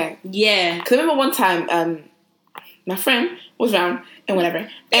don't care. Yeah. Because I remember one time, my friend was around and whatever. And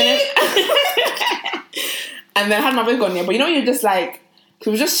then, and then I had my wig on, yeah. But you know, you're just like,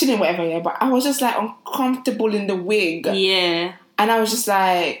 we were just chilling, whatever, yeah. But I was just like uncomfortable in the wig. Yeah. And I was just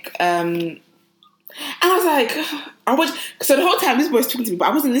like, and I was like, so the whole time this boy was talking to me, but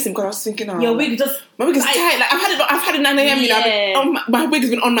I wasn't listening because I was thinking, your wig just, my wig is tight. Like I've had it 9 a.m. Yeah. You know, my wig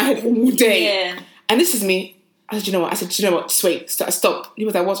has been on my head all day. Yeah. And this is me. I said, you know what? Just wait, stop. He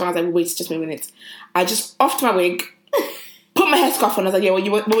was like, what's wrong? I was like, wait, just wait a minute. I just offed my wig, put my headscarf on. I was like, yeah,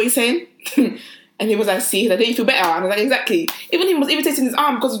 what were you saying? And he was like, see, like, don't you feel better? And I was like, exactly. Even he was irritating his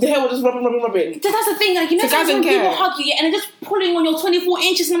arm because the hair was just rubbing. That's the thing, like, you know, sometimes people hug you and they're just pulling on your 24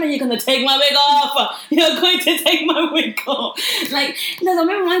 inches and then you're going to take my wig off. You're going to take my wig off. Like, I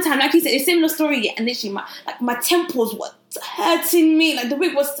remember one time, like you said, a similar story, and literally my temples were hurting me. Like, the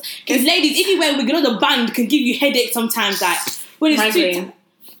wig was... Because ladies, if you wear a wig, you know, the band can give you headaches sometimes, like, when it's too...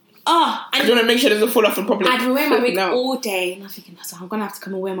 I want to make sure it doesn't fall off in public. I'd wear my wig all day, and I'm thinking, I'm gonna have to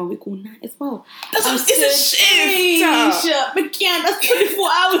come and wear my wig all night as well. It's a shift. But can't. That's 24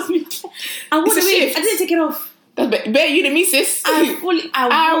 hours. I wore the wig. I didn't take it off. That's better you than me, sis. I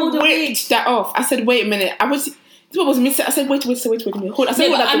wore the wig. That off. I said, wait a minute. This was missing. I said, wait a minute. Hold on.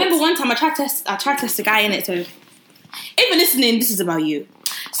 I remember one time I tried to test a guy in it. So if you're listening, this is about you.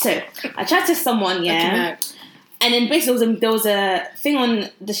 So I tried to test someone, yeah. And then basically there was a thing on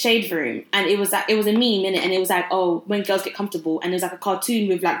the Shade Room, and it was a meme in it, and it was like, oh, when girls get comfortable, and there's like a cartoon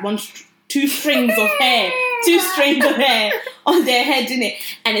with like two strings of hair on their head, in it,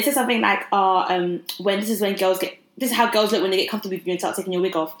 and it says something like, this is how girls look when they get comfortable with you and start taking your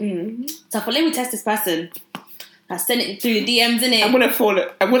wig off. Mm-hmm. So I thought, let me test this person. I sent it through the DMs, innit? I'm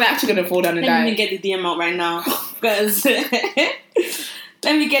actually gonna fall down and die. Let me get the DM out right now, because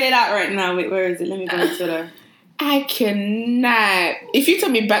let me get it out right now. Wait, where is it? Let me go to Twitter. I cannot. If you tell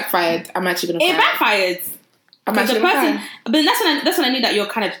me backfired, I'm actually gonna cry. It backfired. I'm actually gonna cry. But that's when I knew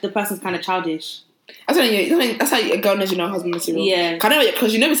that the person's kind of childish. That's how a girl knows you know husband material. Yeah.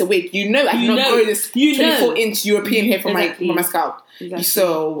 Because you know it's a wig. You know I cannot grow this 24-inch European hair from my scalp. Exactly.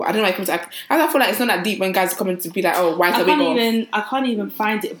 So I don't know why it comes to act. I feel like it's not that deep when guys are coming to be like, oh, why is the wig off? I can't even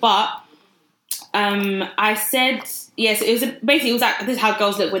find it. But I said yes. It was basically like this is how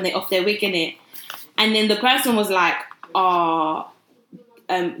girls look when they off their wig, innit? And then the person was like, oh,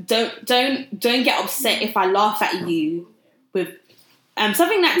 don't get upset if I laugh at you with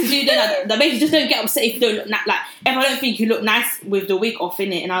something like to do that basically just don't get upset if you don't look like if I don't think you look nice with the wig off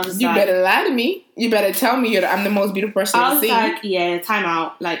in it. And I was you better lie to me. You better tell me I'm the most beautiful person I've seen. I was like, yeah, time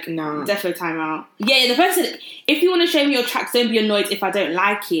out. Like, no, definitely time out. Yeah, the person, if you want to show me your tracks, don't be annoyed if I don't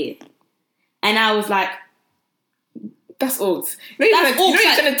like it. And I was like, that's old. You're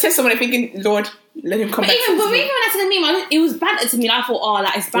trying to test someone thinking, Lord, let him come back. But even when I said the meme, it was banter to me. And I thought, oh,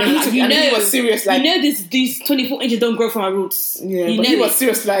 like, it's banter. Like, he was serious. Like, these 24 inches don't grow from my roots. Yeah, he was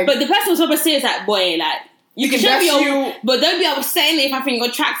serious. Like, but the person was super serious. Like, boy, like, you can show me your, but don't be upset if I think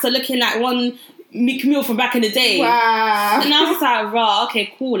your tracks are looking like one Meek Mill from back in the day. Wow. And I was like, raw,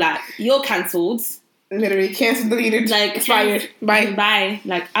 okay, cool. Like, you're cancelled. Literally, cancelled, deleted, like expired. Bye.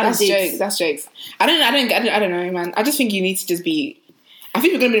 Like, that's jokes. That's jokes. I don't know, man. I just think you need to just be. I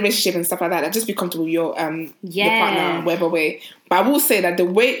think you're going to be in a relationship and stuff like that. Just be comfortable with your partner, whatever way. But I will say that the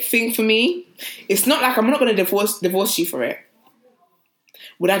weight thing for me, it's not like I'm not going to divorce you for it.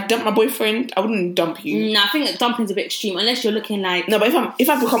 Would I dump my boyfriend? I wouldn't dump you. No, I think dumping's a bit extreme unless you're looking like. No, but if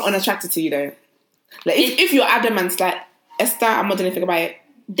I become unattracted to you though, like if you're adamant, like Esther, I'm not doing anything about it.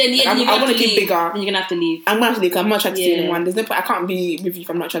 Then yeah, I want to keep bigger. Then you're gonna have to leave. I'm gonna have to leave. 'Cause I'm not attracted to you anymore. There's no point. I can't be with you if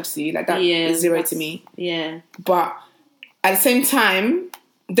I'm not attracted to you. Like that is zero to me. Yeah. But at the same time,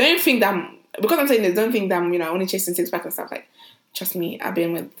 don't think that because I'm saying this. Don't think that I'm only chasing six pack and stuff. Like, trust me, I've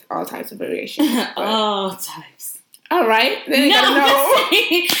been with all types of variations. All types. All right, then you gotta know.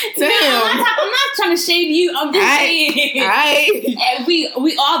 I'm not trying to shade you. I'm just saying.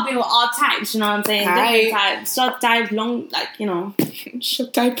 We all been with all types. You know what I'm saying? Different types, short type, long,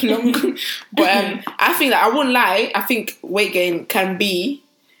 short type, long. But I think that I wouldn't lie. I think weight gain can be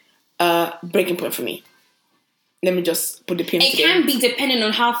a breaking point for me. Let me just put the pin. It can be depending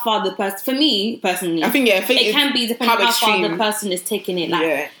on how far the person. For me personally, I think it can be depending on how far the person is taking it.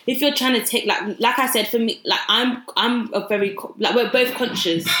 Like if you're trying to take like I said, for me, like I'm a very like we're both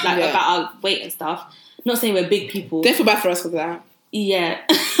conscious about our weight and stuff. Not saying we're big people. Don't feel bad for us for that. Yeah,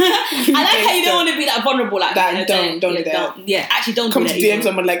 I like how you don't want to be that vulnerable like that. Don't do that. Actually, don't come do that. Come to DM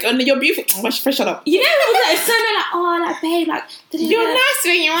someone like, oh, you're beautiful. Shut up. You know, it's so like, oh, like babe, like you're nice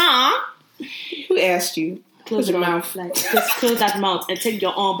when you are. Who asked you? Close your mouth. Like, just close that mouth and take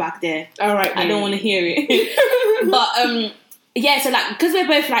your arm back there. All right. I don't want to hear it. But so like because we're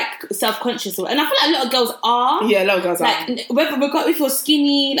both like self-conscious, and I feel like a lot of girls are. Yeah, a lot of girls are. If you're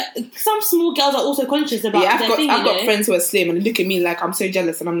skinny, like some small girls are also conscious about. Yeah, I've got friends who are slim and they look at me like I'm so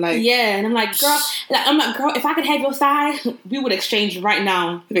jealous, and I'm like, yeah, and I'm like, girl, if I could have your size, we would exchange right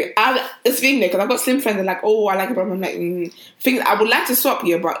now. It's being there because I've got slim friends and like, oh, I like it, but I'm like, things I would like to swap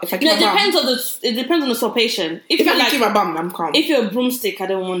you, but if I keep it depends on the swapation. If I keep my bum, I'm calm. If you're a broomstick, I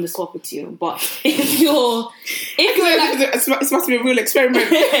don't want to swap with you. But if you're it must be a real experiment.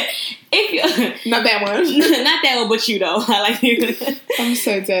 If you're not that one, not that one, but you though. I like you. I'm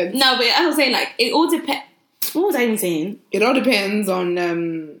so dead. No, but I was saying like it all depends. What was I even saying? It all depends on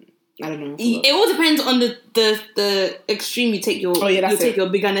I don't know. It all depends on the extreme you take your your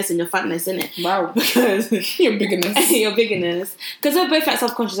biggerness and your fatness, innit? Wow, because your biggerness. Because we're both like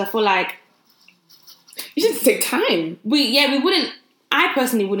self-conscious. I feel like you should take time. We wouldn't. I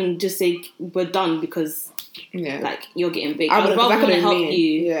personally wouldn't just say we're done because like you're getting big. I would rather want to help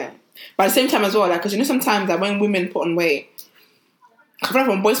you. Yeah, but at the same time as well, like because sometimes like when women put on weight. From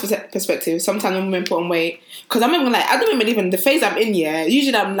a boys' perspective, sometimes when women put on weight, because I'm even like, I don't remember even the phase I'm in,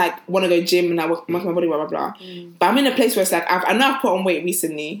 usually I'm like, want to go gym and I work my body, blah, blah, blah. But I'm in a place where it's like, I know I've put on weight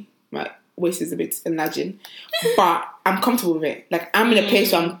recently, my waist is a bit enlarging, but I'm comfortable with it. Like, I'm in a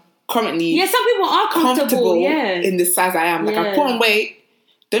place where I'm currently some people are comfortable in the size I am. Like, I put on weight,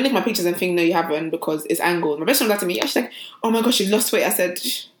 don't look at my pictures and think, no, you haven't, because it's angled. My best friend was like to me, she's like, oh my gosh, you've lost weight. I said,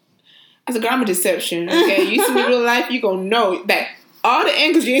 that's a grammar deception, okay? You see me in real life, you gonna know that all the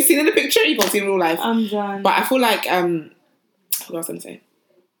angles you ain't seen in the picture, you gonna see in real life. I'm done. But I feel like what was I gonna say?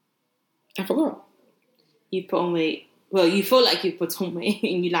 I forgot. You put on weight. Well, you feel like you put on weight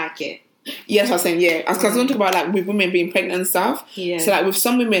and you like it. Yes, I was saying, yeah. I was going to talk about like with women being pregnant and stuff. Yeah. So like with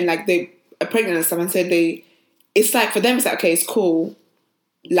some women, like they are pregnant and stuff, and said it's like for them, it's like okay, it's cool,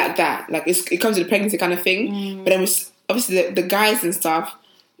 like that. Like it comes with the pregnancy kind of thing. But then with, obviously the guys and stuff,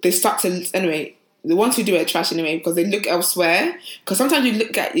 they start to anyway. the ones who do it are trash anyway because they look elsewhere. Because sometimes you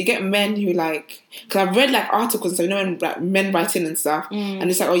get men who like, because I've read like articles and stuff, you know, when like men write in and stuff, and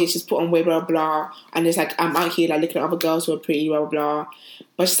it's like, oh yeah, she's put on weight, blah, blah, and it's like, I'm out here like looking at other girls who are pretty, blah, blah, blah.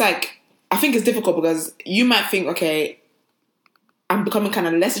 But it's like, I think it's difficult because you might think, okay, I'm becoming kind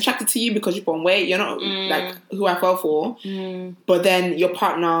of less attracted to you because you put on weight. You're not like who I fell for. But then your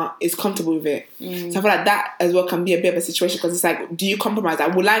partner is comfortable with it. So I feel like that as well can be a bit of a situation because it's like, do you compromise?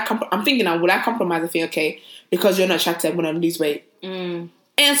 Like, I'm thinking now, will I compromise and think, okay, because you're not attracted, I'm going to lose weight?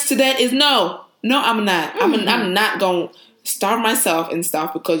 Answer to that is no. No, I'm not. I'm not going to starve myself and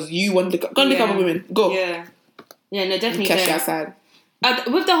stuff because you want to go look at other women. Go. Yeah. Yeah, no, definitely. Catch you outside.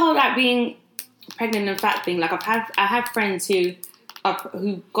 With the whole like being pregnant and fat thing, like I have friends who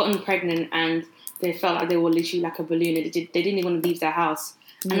gotten pregnant and they felt like they were literally like a balloon and they didn't even want to leave their house.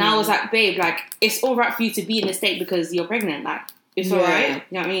 And I was like, babe, like it's all right for you to be in a state because you're pregnant. Like it's all right.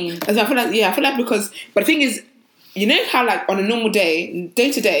 You know what I mean? And so I feel like because, but the thing is, you know how like on a normal day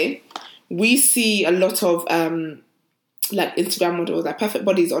to day, we see a lot of like Instagram models, like perfect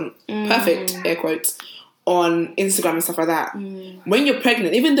bodies on perfect air quotes on Instagram and stuff like that. When you're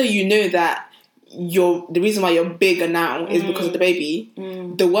pregnant, even though you know that the reason why you're bigger now is because of the baby,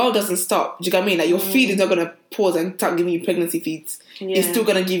 the world doesn't stop. Do you get what I mean? Like your feed is not gonna pause and start giving you pregnancy feeds. It's still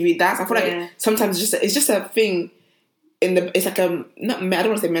gonna give you that. So I feel like sometimes it's just a thing it's like I don't want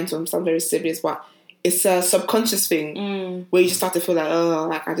to say mental, it sounds very serious, but it's a subconscious thing where you just start to feel like, oh,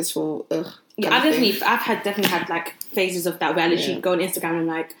 like I just feel yeah, I've definitely had like phases of that where I literally go on Instagram and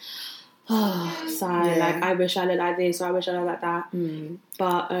like, oh, sorry, like I wish I looked like this or I wish I looked like that.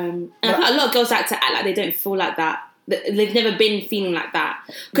 But and I feel like a lot of girls like to act like they don't feel like that. They've never been feeling like that.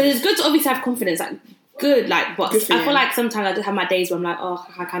 Because it's good to obviously have confidence, like good, like but I feel like sometimes I just have my days where I'm like, oh,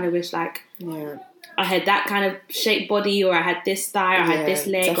 I kind of wish like I had that kind of shaped body, or I had this thigh, or I had this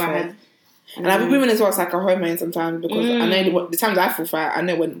leg, or I had. And I think women as well, it's like a hormone sometimes because I know the times I feel fat, I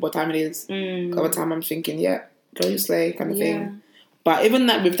know what time it is. Other time I'm thinking, yeah, go you slay kind of thing. But even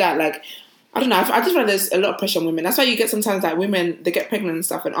that with that, like, I don't know, I just feel like there's a lot of pressure on women. That's why you get sometimes like women, they get pregnant and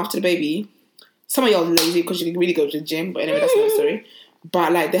stuff, and after the baby, some of y'all are lazy because you can really go to the gym, but anyway, that's another story.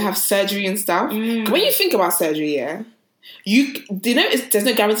 But like they have surgery and stuff. When you think about surgery, do you know there's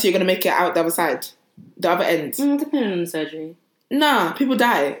no guarantee you're going to make it out the other side, the other end. Depending on the surgery. Nah, people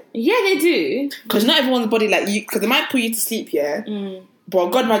die. Yeah, they do. Because not everyone's body like you, because they might put you to sleep, but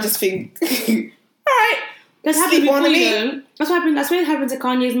God might just think, alright, that's happened before, though. That's what happened. That's what happened to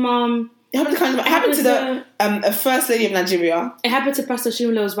Kanye's mom. It happened to the first lady of Nigeria. It happened to Pastor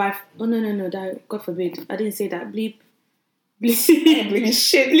Shimolo's wife. Oh no, God forbid. I didn't say that. Bleep. Bleep.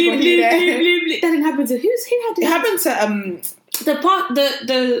 Shit. Bleep. That didn't happen to who had it? It happened to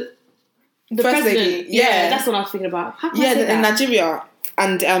the first president. lady. Yeah, that's what I was thinking about. How can in Nigeria,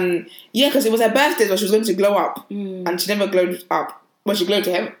 and because it was her birthday where she was going to glow up, and she never glowed up. Well, she glowed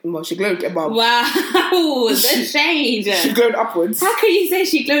to heaven. Well, she glowed above. Wow, the shade. She glowed upwards. How can you say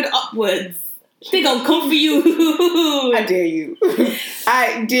she glowed upwards? Think I'll come for you. I dare you.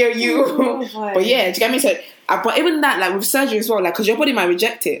 I dare you. Oh, but yeah, do you get me? So, but even that, like with surgery as well, like because your body might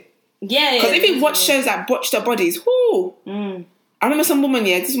reject it. Yeah. Because if you watch shows that botched up bodies, I remember some woman.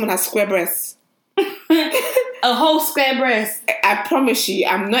 Yeah, this woman has square breasts. A whole square breast. I promise you,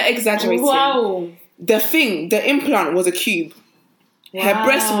 I'm not exaggerating. Wow. The implant was a cube. Wow. Her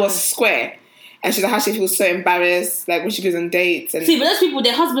breast was square. And she's like, how she feels so embarrassed, like when she goes on dates. And see, but those people,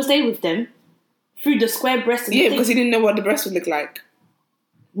 their husbands stay with them through the square breast. And because he didn't know what the breast would look like.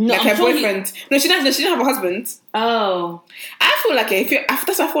 No, like her boyfriend. No, she didn't have a husband. Oh. I feel like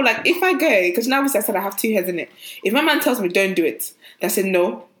that's why I feel like if I go, because now obviously I said I have 2 heads in it. If my man tells me don't do it, I said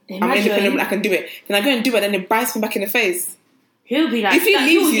no. Imagine. I'm independent, I can do it. Then I go and do it, and it bites me back in the face. He'll be like, if he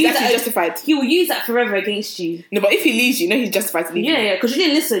leaves you, that's justified. He will use that forever against you. No, but if he leaves you, he's justified to leave you. Yeah, because you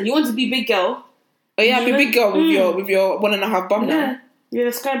didn't listen. You want to be big girl. Oh yeah, be big girl with your 1.5 bum now. Yeah, you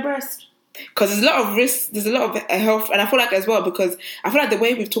have a square breast. Because there's a lot of risk, there's a lot of health, and I feel like as well, because I feel like the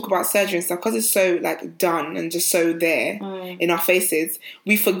way we talk about surgery and stuff, because it's so like done and just so there in our faces,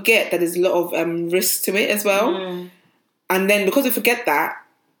 we forget that there's a lot of risk to it as well. And then because we forget that,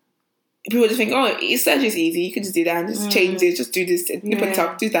 people just think, oh, surgery is easy, you can just do that and just change it, just do this, nip and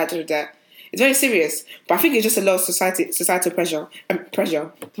tuck, do that. It's very serious, but I think it's just a lot of societal pressure.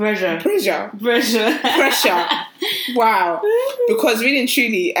 Wow, because really and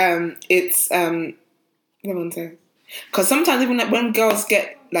truly, it's because sometimes even like when girls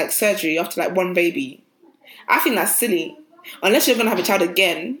get like surgery after like one baby, I think that's silly. Unless you're gonna have a child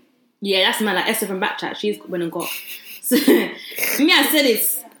again. Yeah, that's man like Esther from Backchat. She's went and got. So, me, I said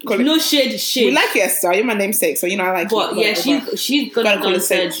it. No shade. We like it, Esther. You're my namesake, so you know I like but it. But she's gonna go to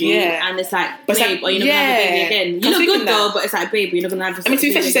surgery, and it's like, babe, are you not gonna have a baby again? You look good though, but it's like, babe, you're not gonna have a baby. I mean, to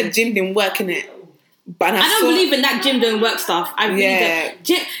be fair, she said gym didn't work, innit? But I don't believe in that gym don't work stuff. I really don't.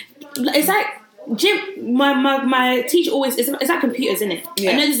 Gym, it's like gym. My teacher always it's like computers, innit?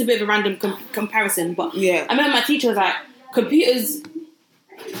 I know this is a bit of a random comparison, but I remember my teacher was like, computers.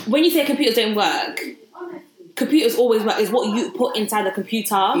 When you say computers don't work, computers always work. Is what you put inside the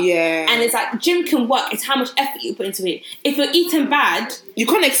computer. Yeah. And it's like, gym can work. It's how much effort you put into it. If you're eating bad, you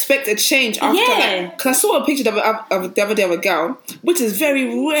can't expect a change after that. Because I saw a picture of the other day of a girl, which is very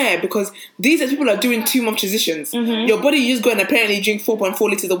rare because these are people are doing 2-month transitions. Mm-hmm. Your body, you just go and apparently drink 4.4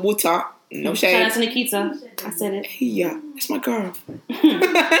 litres of water. No shade. Shout out to Nikita. I said it. Yeah, that's my girl.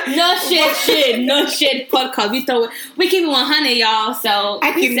 No shit podcast. We keep it 100, y'all. So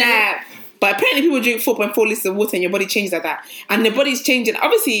I kidnap. But apparently people drink 4.4 litres of water and your body changes like that. And the body's changing.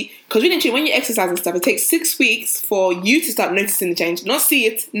 Obviously, because when you exercise and stuff, it takes 6 weeks for you to start noticing the change. Not see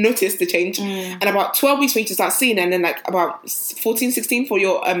it, notice the change. And about 12 weeks for you to start seeing it. And then like about 14, 16 for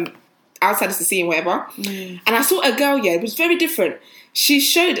your outsiders to see and whatever. And I saw a girl, it was very different. She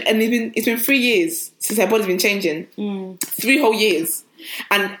showed, and it's been 3 years since her body's been changing. 3 whole years.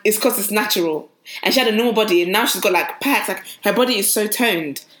 And it's because it's natural. And she had a normal body, and now she's got like packs. Like her body is so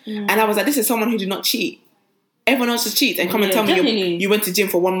toned. And I was like, this is someone who did not cheat. Everyone else just cheats and come and tell me you went to gym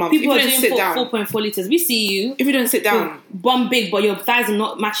for 1 month. People if you are don't doing sit down, 4.4 litres. We see you. If you don't sit down, bum big, but your thighs are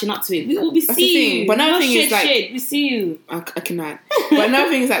not matching up to it. We see you. But another thing is like, we see you. I cannot. But another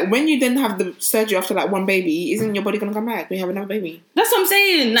thing is like, when you then have the surgery after like 1 baby, isn't your body gonna come back when you have another baby? That's what I'm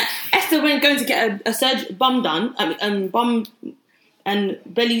saying. Like Esther went going to get a surgery, bum done, bum and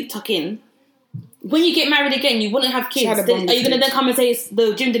belly tuck in. When you get married again, you wouldn't have kids. Are you going to then come and say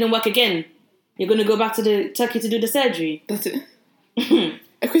the gym didn't work again? You're going to go back to the Turkey to do the surgery? That's it. I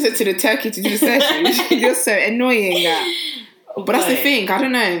said to the Turkey to do the surgery. You're so annoying. But that's the thing. I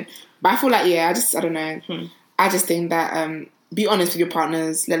don't know. But I feel like, I don't know. I just think that be honest with your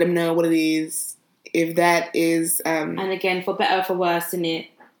partners. Let them know what it is. If that is... and again, for better or for worse, innit?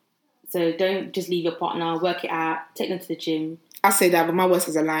 So don't just leave your partner. Work it out. Take them to the gym. I say that, but my worst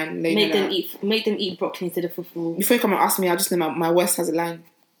has a line. Make them eat broccoli instead of fufu. Before you come and ask me, I just know my worst has a line.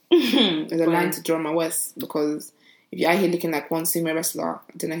 There's a line to draw on my worst, because if you're out here looking like one sumo wrestler, I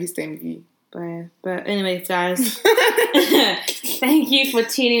don't know who's staying with you. But anyways, guys, thank you for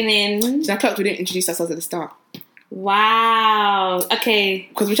tuning in. I thought we didn't introduce ourselves at the start. Wow. Okay.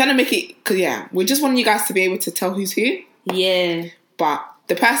 Because we're trying to make it. Because we just want you guys to be able to tell who's who. Yeah. But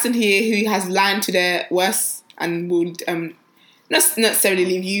the person here who has lied to their worst and would not necessarily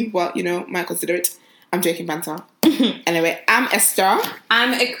leave you, but might consider it. I'm joking, banter. Anyway, I'm Esther.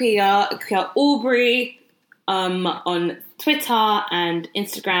 I'm Akua Aubrey. On Twitter and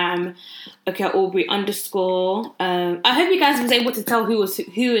Instagram, Akua Aubrey _. I hope you guys was able to tell who was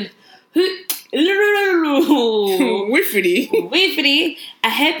who and who. Whiffity. I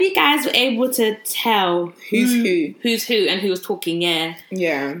hope you guys were able to tell who's who and who was talking. Yeah.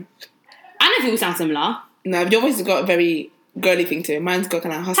 I know people sound similar. No, your voice has got a very girly thing to it. Mine's got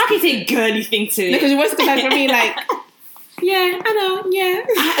kind of husky. How can you say girly thing to it? No, because your voice is like for me like. Yeah, I know, yeah.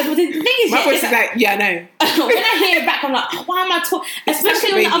 The thing is, my voice is like, yeah, I know. When I hear it back, I'm like, why am I talking?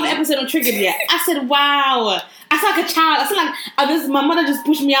 Especially on the other episode on Triggered, I said, wow. I sound like a child. I sound like my mother just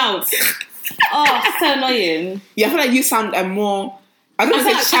pushed me out. Oh, so annoying. Yeah, I feel like you sound more, I don't want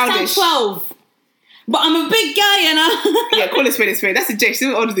to say childish. I sound 12. But I'm a big guy, Yeah, call it spade. That's a joke.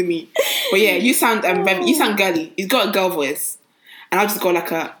 She's older than me. But yeah, you sound girly. You've got a girl voice. And I've just got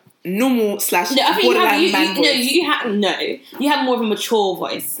like a normal / borderline man voice. You have more of a mature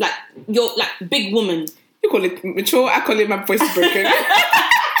voice. Like, you're like big woman. You call it mature, I call it my voice is broken.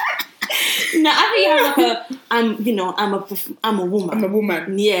 No, I think you have like I'm a woman. I'm a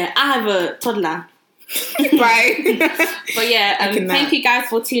woman. Yeah, I have a toddler. Bye. But thank you guys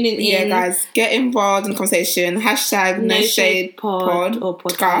for tuning in. Yeah, guys, get involved in the conversation. # No Shade Pod or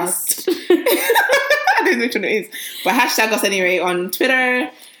podcast. I don't know which one it is, but # us anyway on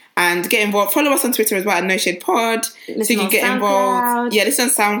Twitter. And get involved. Follow us on Twitter as well at No Shade Pod. So you can get involved. Yeah, listen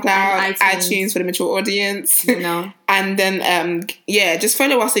on SoundCloud, iTunes for the mature audience. No. And then just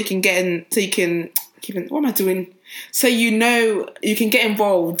follow us so you can get in. So you can keep in. What am I doing? So you can get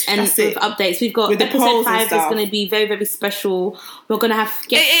involved. And with updates, we've got with episode 5 is going to be very, very special. We're going to have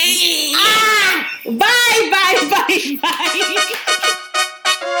Bye.